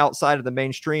things outside of the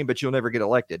mainstream, but you'll never get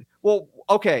elected. Well,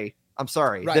 okay, I'm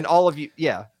sorry. Right. Then all of you,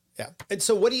 yeah. And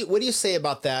so what do you say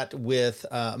about that with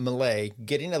Milei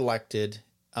getting elected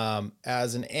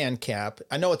as an ANCAP?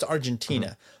 I know it's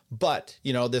Argentina, but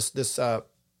this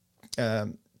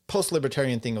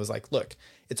post-libertarian thing was like, look,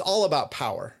 it's all about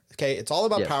power. Okay, it's all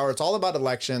about power. It's all about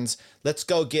elections. Let's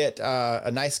go get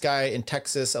a nice guy in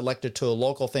Texas elected to a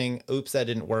local thing. Oops, that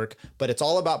didn't work. But it's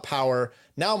all about power.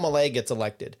 Now Milei gets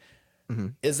elected.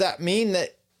 Does that mean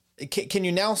that? Can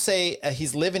you now say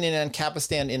he's living in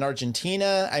Ancapistan in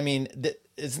Argentina? I mean,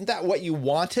 isn't that what you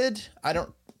wanted?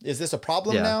 Is this a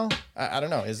problem now? I don't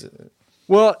know. Is it?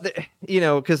 Well,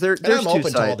 because there's I'm open two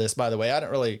sides to all this, by the way. I don't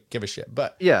really give a shit.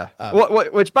 But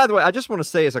which, by the way, I just want to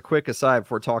say as a quick aside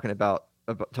before talking about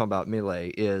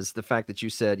Milei is the fact that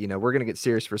you said, we're going to get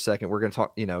serious for a second. We're going to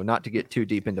talk, not to get too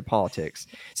deep into politics.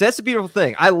 So that's the beautiful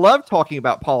thing. I love talking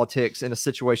about politics in a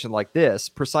situation like this,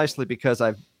 precisely because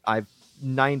I've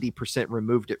 90%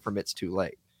 removed it from It's Too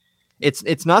Late.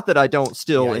 It's not that I don't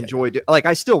still enjoy like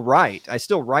I still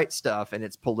write stuff and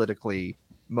it's politically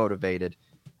motivated.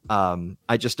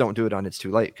 I just don't do it on It's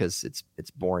Too Late because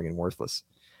it's boring and worthless.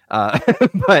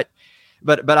 But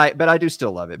I do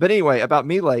still love it. But anyway, about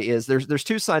Milei is there's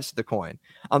two sides to the coin.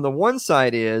 On the one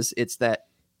side it's that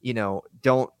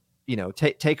don't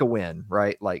take a win,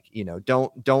 right? Like,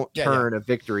 don't turn a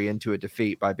victory into a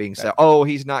defeat by being said, oh,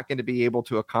 he's not going to be able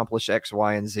to accomplish X,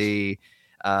 Y, and Z.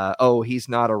 Oh, he's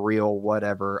not a real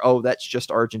whatever. Oh, that's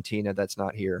just Argentina. That's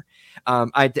not here.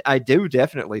 I do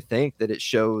definitely think that it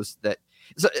shows that.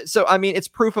 So I mean, it's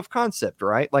proof of concept,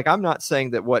 right? Like, I'm not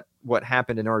saying that what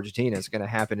happened in Argentina is going to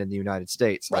happen in the United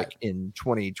States, like in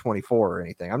 2024 or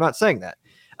anything. I'm not saying that.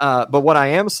 But what I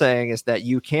am saying is that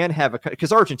you can have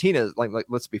because Argentina, like,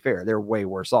 let's be fair, they're way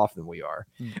worse off than we are.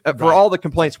 For all the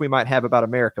complaints we might have about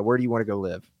America, where do you want to go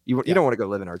live? You don't want to go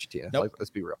live in Argentina. Nope. Like,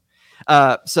 let's be real.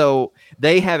 So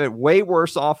they have it way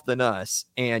worse off than us.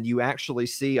 And you actually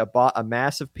see a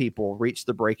mass of people reach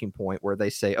the breaking point where they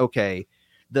say, okay,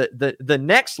 the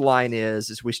next line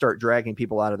is we start dragging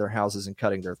people out of their houses and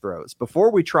cutting their throats.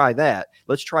 Before we try that,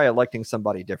 let's try electing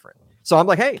somebody different. So I'm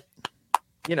like, hey,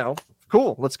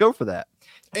 cool, let's go for that.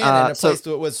 And in a place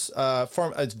that was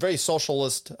it's very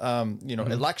socialist,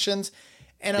 elections.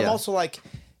 And I'm also like,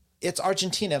 it's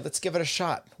Argentina. Let's give it a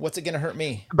shot. What's it going to hurt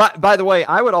me? By the way,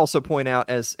 I would also point out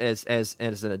as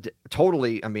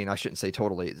totally, I mean, I shouldn't say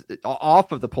totally,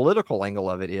 off of the political angle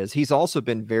of it is he's also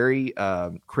been very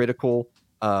critical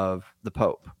of the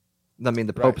Pope. I mean,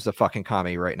 the Pope is a fucking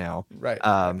commie right now. Right.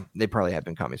 They probably have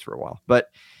been commies for a while,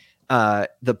 but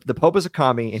the Pope is a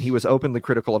commie, and he was openly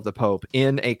critical of the Pope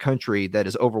in a country that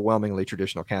is overwhelmingly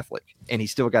traditional Catholic, and he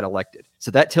still got elected.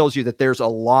 So that tells you that there's a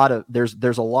lot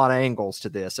of angles to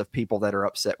this of people that are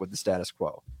upset with the status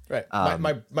quo. Right.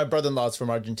 My brother-in-law is from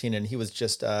Argentina, and he was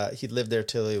just he lived there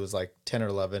till he was like 10 or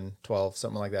 11, 12,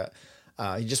 something like that.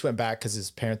 He just went back because his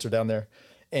parents are down there.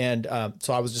 And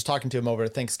so I was just talking to him over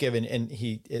Thanksgiving, and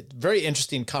very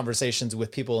interesting conversations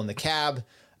with people in the cab.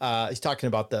 He's talking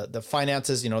about the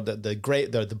finances,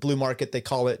 the blue market, they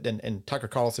call it. And Tucker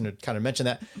Carlson had kind of mentioned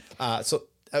that.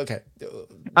 Okay.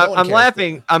 I'm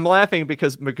laughing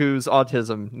because Magoo's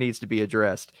autism needs to be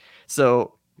addressed.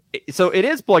 So it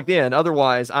is plugged in.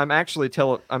 Otherwise, I'm actually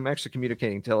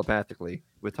communicating telepathically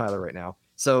with Tyler right now.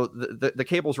 So the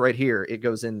cable's right here. It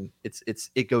goes in.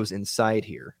 It goes inside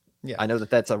here. Yeah. I know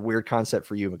that's a weird concept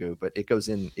for you, Magoo, but it goes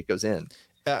in.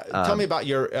 Tell me about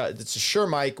your it's a Shure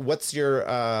mic. What's your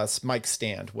mic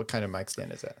stand? What kind of mic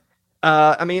stand is that?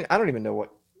 I mean, I don't even know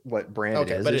what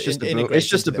brand it is. But it's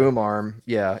just a boom arm.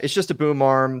 Yeah, it's just a boom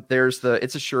arm. It's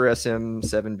a Shure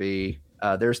SM7B.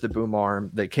 There's the boom arm.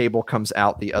 The cable comes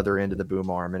out the other end of the boom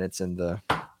arm, and it's in the.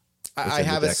 I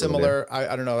have a similar.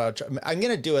 I don't know. I'm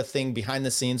gonna do a thing behind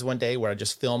the scenes one day where I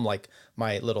just film like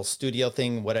my little studio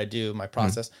thing, what I do, my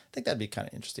process. I think that'd be kind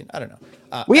of interesting. I don't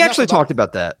know. We actually talked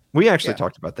about that.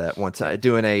 Talked about that once.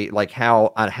 Doing a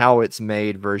how it's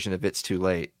made version of It's Too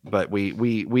Late, but we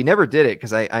never did it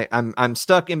because I'm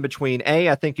stuck in between.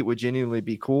 I think it would genuinely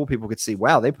be cool. People could see,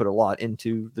 wow, they put a lot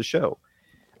into the show.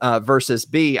 Versus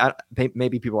B,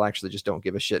 maybe people actually just don't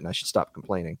give a shit, and I should stop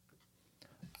complaining.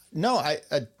 No, I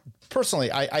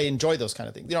personally, I enjoy those kind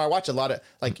of things. I watch a lot of,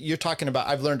 like you're talking about,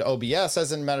 I've learned OBS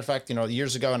as a matter of fact,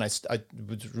 years ago, and I was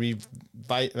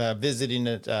visiting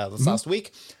it this last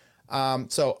week.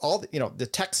 So all the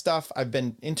tech stuff, I've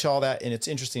been into all that, and it's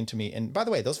interesting to me. And by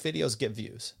the way, those videos get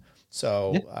views.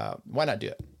 So why not do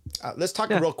it? Let's talk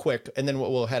real quick, and then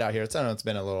we'll head out here. I know it's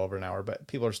been a little over an hour, but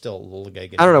people are still a little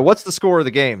giggling. I don't know. What's the score of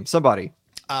the game? Somebody.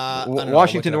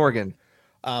 Washington, Oregon.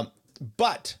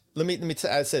 But let me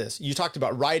say this. You talked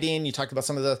about writing. You talked about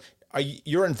some of the.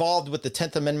 You're involved with the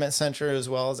 10th Amendment Center as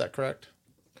well? Is that correct?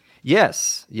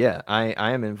 Yes. Yeah,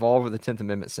 I am involved with the 10th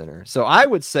Amendment Center. So I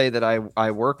would say that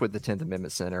I work with the 10th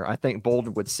Amendment Center. I think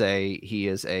Bolden would say he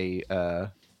is a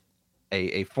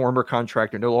former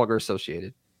contractor, no longer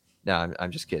associated. No,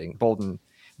 I'm just kidding. Bolden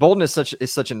is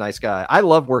such a nice guy. I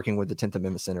love working with the 10th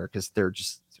Amendment Center because they're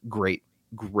just great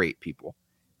people.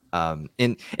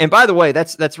 And by the way,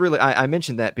 that's really, I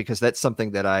mentioned that because that's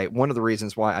something that one of the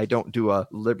reasons why I don't do a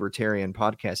libertarian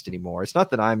podcast anymore. It's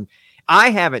not that I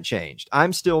haven't changed.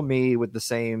 I'm still me with the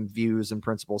same views and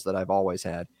principles that I've always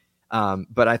had.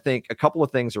 But I think a couple of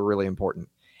things are really important.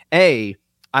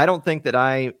 I don't think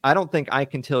I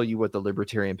can tell you what the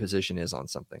libertarian position is on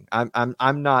something.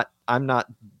 I'm not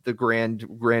the grand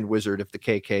wizard of the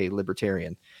KK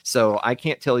libertarian. So I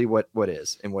can't tell you what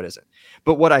is and what isn't.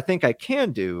 But what I think I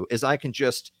can do is I can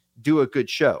just do a good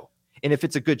show. And if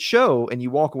it's a good show and you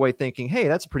walk away thinking, hey,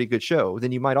 that's a pretty good show,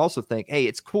 then you might also think, hey,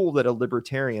 it's cool that a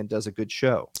libertarian does a good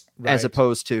show, as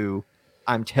opposed to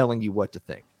I'm telling you what to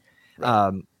think.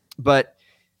 Right.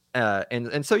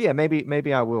 And so yeah,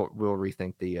 maybe I will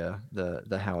rethink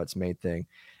the how it's made thing.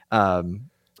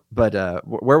 But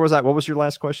where was I? What was your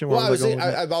last question? Well,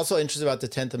 I'm also interested about the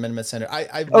 10th Amendment Center.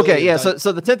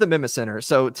 So the 10th Amendment Center.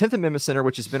 So 10th Amendment Center,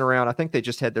 which has been around, I think they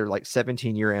just had their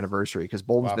 17-year anniversary because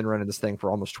Bolden's been running this thing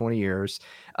for almost 20 years,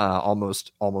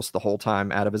 almost the whole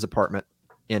time out of his apartment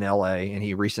in LA, and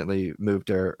he recently moved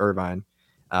to Irvine.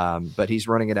 But he's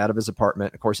running it out of his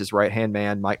apartment. Of course, his right-hand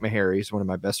man, Mike Meharry, is one of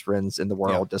my best friends in the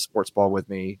world, does sports ball with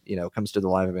me, comes to the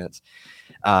live events.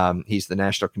 He's the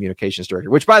National Communications Director,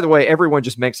 which, by the way, everyone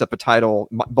just makes up a title.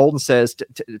 Bolden says,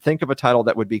 think of a title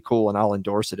that would be cool, and I'll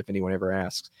endorse it if anyone ever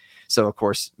asks. So, of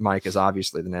course, Mike is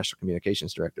obviously the National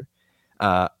Communications Director.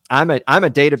 I'm a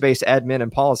database admin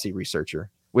and policy researcher,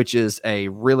 which is a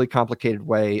really complicated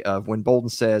way of when Bolden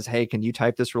says, hey, can you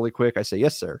type this really quick? I say,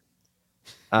 yes, sir.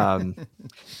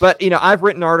 But I've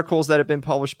written articles that have been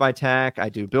published by TAC. I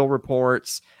do bill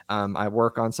reports. I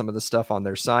work on some of the stuff on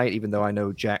their site, even though I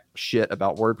know jack shit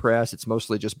about WordPress. It's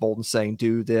mostly just Bolden saying,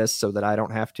 do this so that I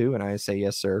don't have to. And I say,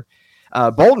 yes, sir.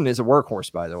 Bolden is a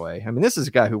workhorse, by the way. I mean, this is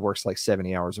a guy who works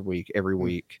 70 hours a week, every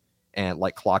week. And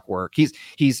like clockwork. He's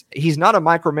not a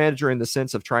micromanager in the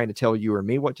sense of trying to tell you or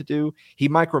me what to do. He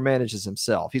micromanages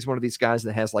himself. He's one of these guys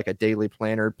that has a daily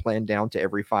planner planned down to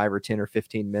every 5 or 10 or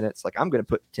 15 minutes. I'm going to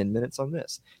put 10 minutes on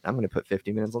this. I'm going to put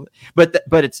 50 minutes on this.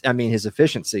 But it's, his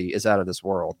efficiency is out of this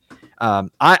world.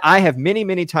 I have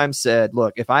many times said,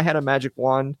 look, if I had a magic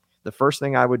wand, the first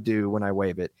thing I would do when I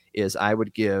wave it is I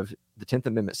would give the 10th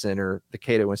Amendment Center the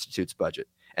Cato Institute's budget.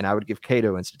 And I would give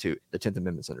Cato Institute the 10th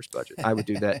Amendment Center's budget. I would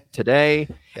do that today.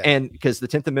 And because the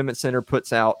 10th Amendment Center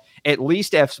puts out at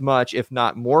least as much, if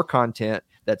not more content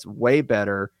that's way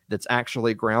better, that's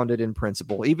actually grounded in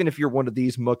principle. Even if you're one of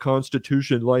these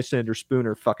Constitution, Lysander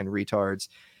Spooner fucking retards,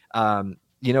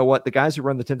 you know what? The guys who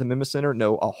run the 10th Amendment Center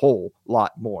know a whole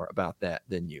lot more about that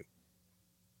than you.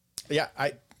 Yeah,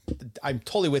 I'm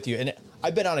totally with you. And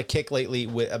I've been on a kick lately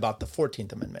about the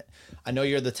 14th Amendment. I know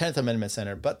you're the 10th Amendment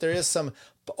Center, but there is some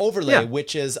overlay,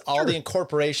 which is all the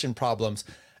incorporation problems.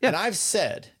 Yeah. And I've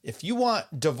said, if you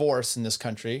want divorce in this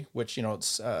country, which,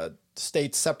 it's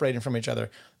states separating from each other,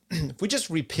 if we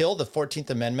just repeal the 14th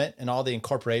Amendment and all the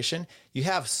incorporation, you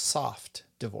have soft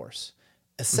divorce.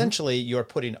 Essentially, you're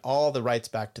putting all the rights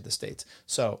back to the states.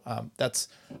 So I'm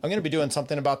going to be doing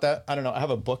something about that. I don't know. I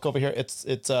have a book over here. It's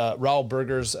Raoul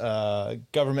Berger's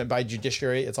Government by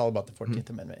Judiciary. It's all about the 14th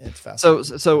Amendment. It's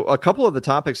fascinating. So a couple of the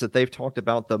topics that they've talked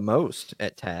about the most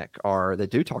at TAC they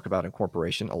do talk about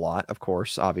incorporation a lot, of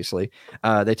course, obviously.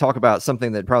 They talk about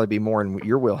something that'd probably be more in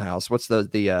your wheelhouse. What's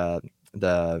the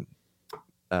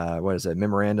what is it?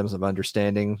 Memorandums of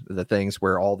understanding, the things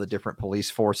where all the different police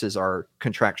forces are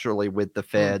contractually with the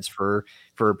feds for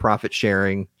profit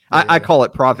sharing. I call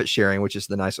it profit sharing, which is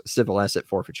the nice civil asset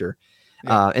forfeiture.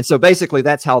 And so basically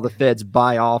that's how the feds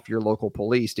buy off your local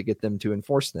police to get them to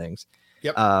enforce things.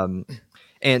 Yep.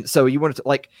 And so you want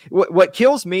to what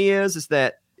kills me is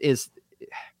that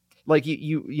like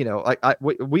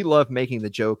we love making the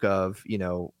joke of,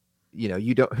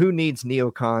 who needs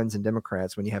neocons and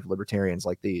Democrats when you have libertarians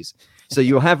like these? So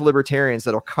you'll have libertarians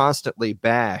that'll constantly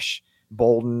bash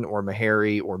Bolden or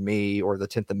Meharry or me or the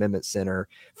 10th Amendment Center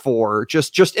for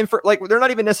just they're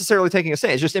not even necessarily taking a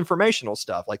stand. It's just informational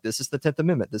stuff. Like, this is the 10th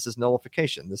Amendment. This is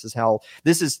nullification. This is how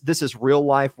this is real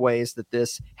life ways that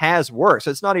this has worked.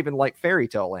 So it's not even like fairy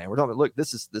tale land. We're talking about, look,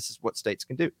 this is what states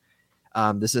can do.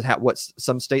 This is what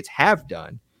some states have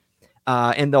done.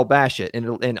 And they'll bash it.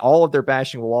 And all of their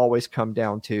bashing will always come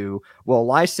down to, well,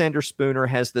 Lysander Spooner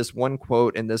has this one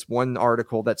quote in this one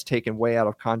article that's taken way out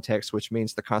of context, which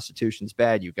means the Constitution's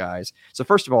bad, you guys. So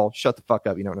first of all, shut the fuck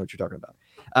up. You don't know what you're talking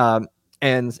about.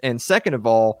 And second of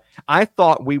all, I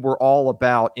thought we were all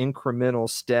about incremental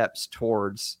steps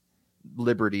towards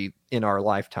liberty in our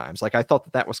lifetimes. Like, I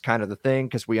thought that was kind of the thing,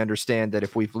 because we understand that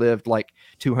if we've lived like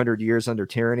 200 years under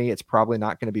tyranny, it's probably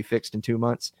not going to be fixed in 2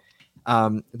 months.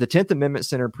 The 10th Amendment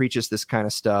Center preaches this kind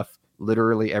of stuff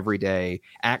literally every day,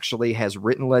 actually has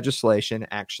written legislation,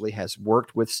 actually has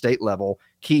worked with state level,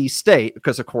 key state,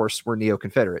 because of course we're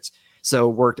neo-Confederates. So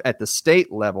worked at the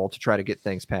state level to try to get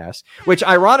things passed, which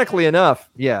ironically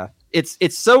enough,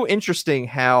 it's so interesting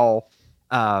how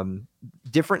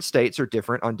different states are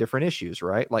different on different issues,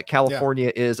 right? Like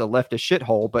California is a leftist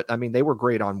shithole, but I mean, they were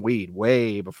great on weed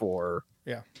way before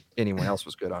anyone else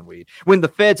was good on weed. When the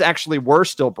feds actually were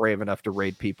still brave enough to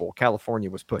raid people, California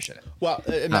was pushing it. Well,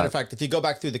 as a matter of fact, if you go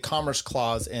back through the Commerce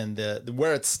Clause and the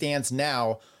where it stands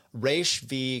now, Raich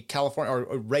v. California,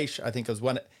 or Raich, I think was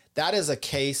one, that is a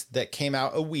case that came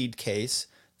out, a weed case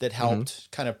that helped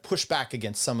kind of push back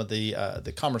against some of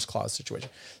the Commerce Clause situation.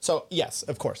 So yes,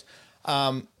 of course.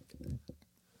 Hang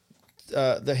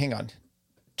on.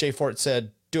 Jay Fort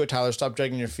said, "Do it, Tyler. Stop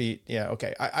dragging your feet." Yeah,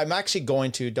 okay. I'm actually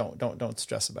going to. Don't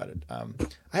stress about it. I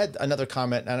had another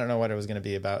comment. I don't know what it was going to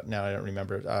be about. Now I don't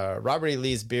remember. Robert E.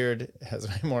 Lee's beard has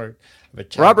way more of a.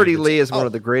 Robert E. Lee is one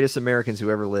of the greatest Americans who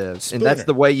ever lived, Spooner. And that's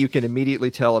the way you can immediately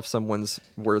tell if someone's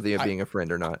worthy of being a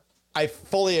friend or not. I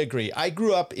fully agree. I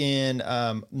grew up in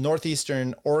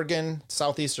northeastern Oregon,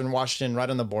 southeastern Washington, right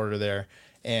on the border there.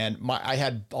 And I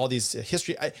had all these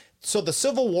history. So the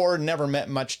Civil War never meant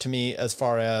much to me as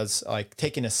far as like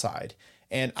taking a side.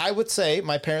 And I would say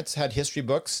my parents had history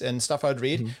books and stuff I'd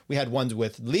read. We had ones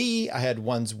with Lee. I had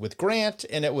ones with Grant,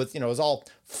 and it was, it was all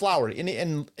flowery.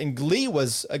 And Lee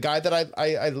was a guy that I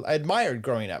admired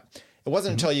growing up. It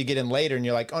wasn't until you get in later and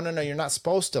you're like, oh, no, you're not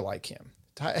supposed to like him.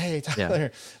 Hey,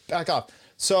 Tyler, back off.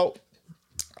 So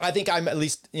I think I'm at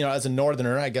least, as a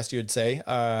Northerner, I guess you would say,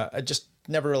 I just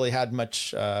never really had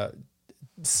much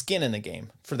skin in the game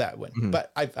for that one.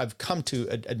 But I've come to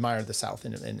admire the South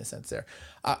in a sense there.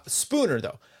 Spooner,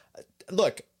 though,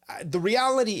 look, the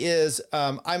reality is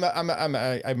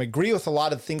I agree with a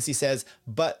lot of things he says,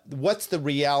 but what's the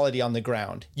reality on the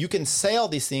ground? You can say all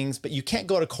these things, but you can't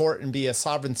go to court and be a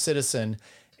sovereign citizen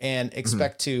and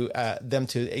expect them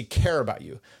to care about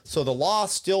you. So the law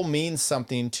still means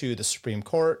something to the Supreme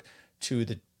Court, to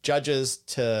the judges,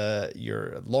 to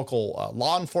your local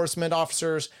law enforcement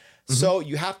officers. So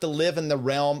you have to live in the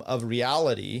realm of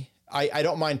reality. I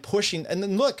don't mind pushing. And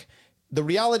then look, the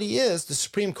reality is the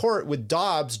Supreme Court with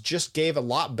Dobbs just gave a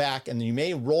lot back, and you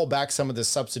may roll back some of the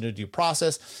substantive due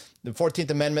process. The 14th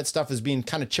Amendment stuff is being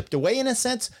kind of chipped away in a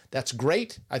sense. That's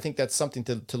great. I think that's something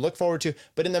to look forward to.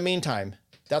 But in the meantime,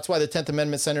 that's why the 10th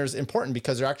Amendment Center is important,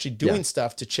 because they're actually doing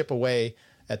stuff to chip away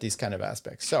at these kind of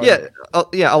aspects. So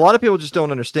a lot of people just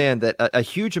don't understand that a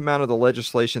huge amount of the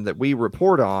legislation that we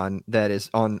report on, that is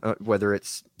on whether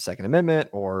it's Second Amendment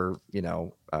or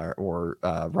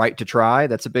right to try,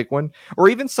 that's a big one, or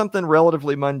even something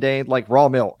relatively mundane like raw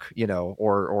milk,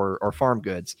 or farm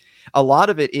goods. A lot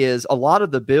of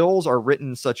the bills are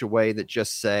written in such a way that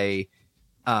just say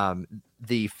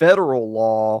the federal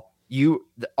law,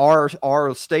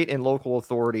 our state and local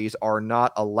authorities are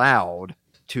not allowed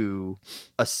to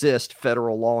assist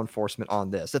federal law enforcement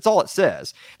on this. That's all it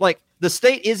says. Like, the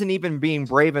state isn't even being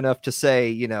brave enough to say,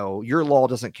 your law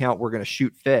doesn't count, we're going to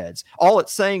shoot feds. All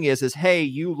it's saying is, hey,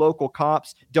 you local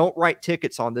cops, don't write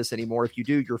tickets on this anymore. If you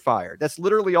do, you're fired. That's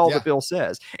literally all the bill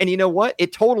says. And you know what?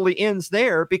 It totally ends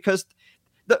there, because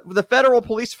the federal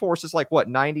police force is like,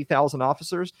 90,000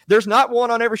 officers? There's not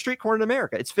one on every street corner in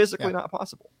America. It's physically not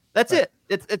possible. That's it.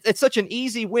 It's such an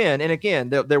easy win. And again,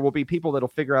 there will be people that'll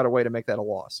figure out a way to make that a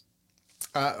loss.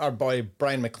 Our boy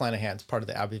Brian McClanahan is part of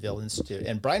the Abbeville Institute.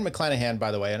 And Brian McClanahan,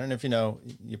 by the way, I don't know if you know,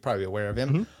 you're probably aware of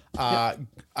him.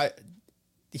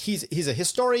 He's a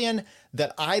historian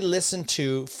that I listen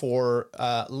to for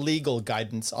legal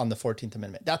guidance on the 14th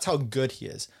Amendment. That's how good he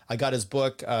is. I got his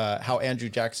book, How Andrew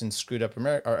Jackson Screwed Up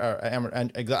America,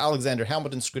 or Alexander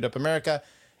Hamilton Screwed Up America.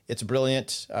 It's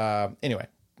brilliant. Anyway,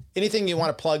 anything you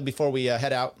want to plug before we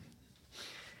head out?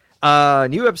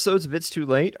 New episodes of It's Too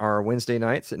Late are Wednesday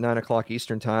nights at 9:00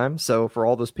 Eastern time. So for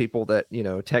all those people that,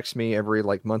 text me every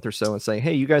month or so and say,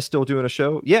 hey, you guys still doing a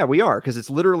show? Yeah, we are. Cause it's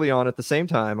literally on at the same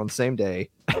time on the same day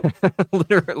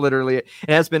Literally, it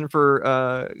has been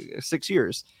for 6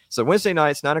 years. So Wednesday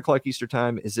nights, 9:00 Eastern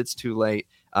time, is It's Too Late.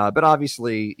 But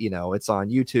obviously, it's on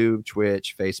YouTube,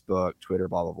 Twitch, Facebook, Twitter,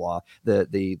 blah blah blah.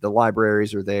 The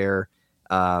libraries are there.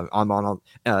 I'm on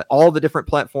all the different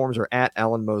platforms are at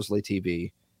Alan Mosley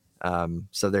TV.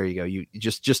 So there you go. You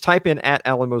just type in at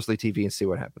Alan Mosley TV and see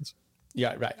what happens.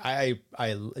 Yeah, right. I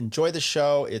enjoy the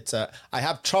show. It's I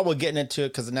have trouble getting into it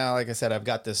because now, like I said, I've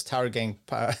got this Tower Gang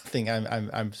thing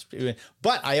I'm doing,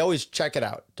 but I always check it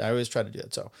out. I always try to do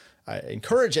it. So I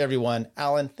encourage everyone.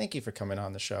 Alan, thank you for coming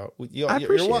on the show. You're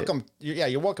welcome.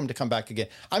 You're welcome to come back again.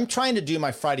 I'm trying to do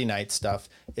my Friday night stuff.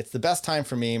 It's the best time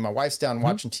for me. My wife's down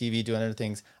watching TV, doing other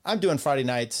things. I'm doing Friday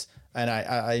nights, and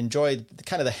I enjoy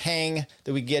kind of the hang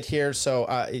that we get here. So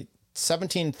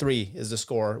 17-3 is the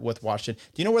score with Washington.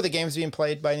 Do you know where the game's being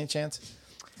played by any chance?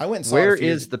 I went and saw Where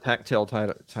is the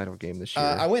Pac-12 title game this year?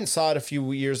 I went and saw it a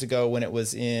few years ago when it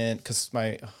was in, because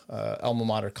my alma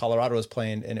mater, Colorado, was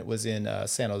playing, and it was in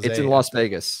San Jose. It's in Las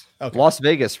Vegas. Okay. Las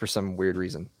Vegas for some weird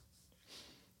reason.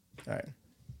 All right.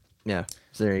 Yeah.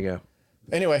 So there you go.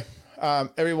 Anyway,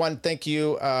 everyone, thank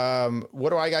you. What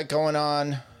do I got going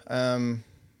on?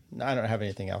 I don't have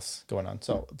anything else going on.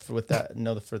 So with that,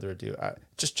 no further ado,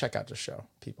 just check out the show,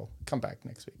 people. Come back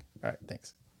next week. All right,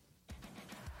 thanks.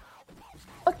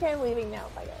 Okay, I'm leaving now.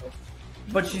 Bye, guys.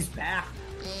 But she's back.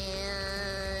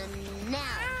 And now.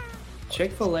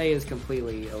 Chick-fil-A is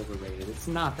completely overrated. It's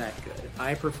not that good.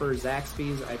 I prefer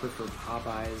Zaxby's. I prefer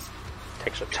Popeyes.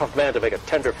 Takes a tough man to make a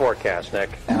tender forecast,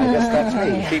 Nick. I guess that's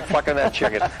me. Keep fucking that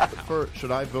chicken.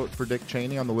 Should I vote for Dick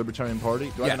Cheney on the Libertarian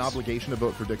Party? Do I have an obligation to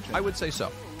vote for Dick Cheney? I would say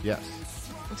so.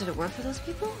 Yes. Did it work for those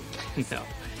people? No,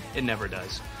 it never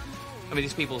does. I mean,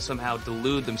 these people somehow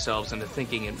delude themselves into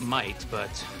thinking it might, but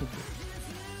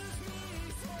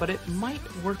it might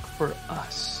work for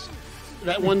us.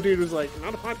 That one dude was like,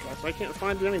 not a podcast. I can't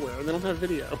find it anywhere. They don't have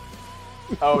video.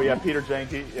 Oh, yeah, Peter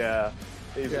Janke. Yeah.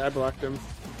 Yeah, I blocked him.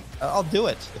 I'll do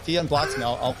it. If he unblocks me,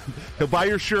 I'll... He'll buy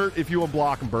your shirt if you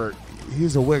unblock him, Bert.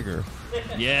 He's a wigger.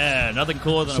 Yeah, nothing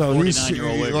cooler than a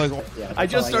 49-year-old wigger. I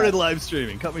just started live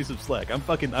streaming. Cut me some slack. I'm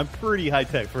pretty high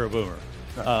tech for a boomer.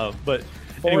 But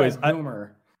anyways,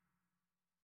 boomer.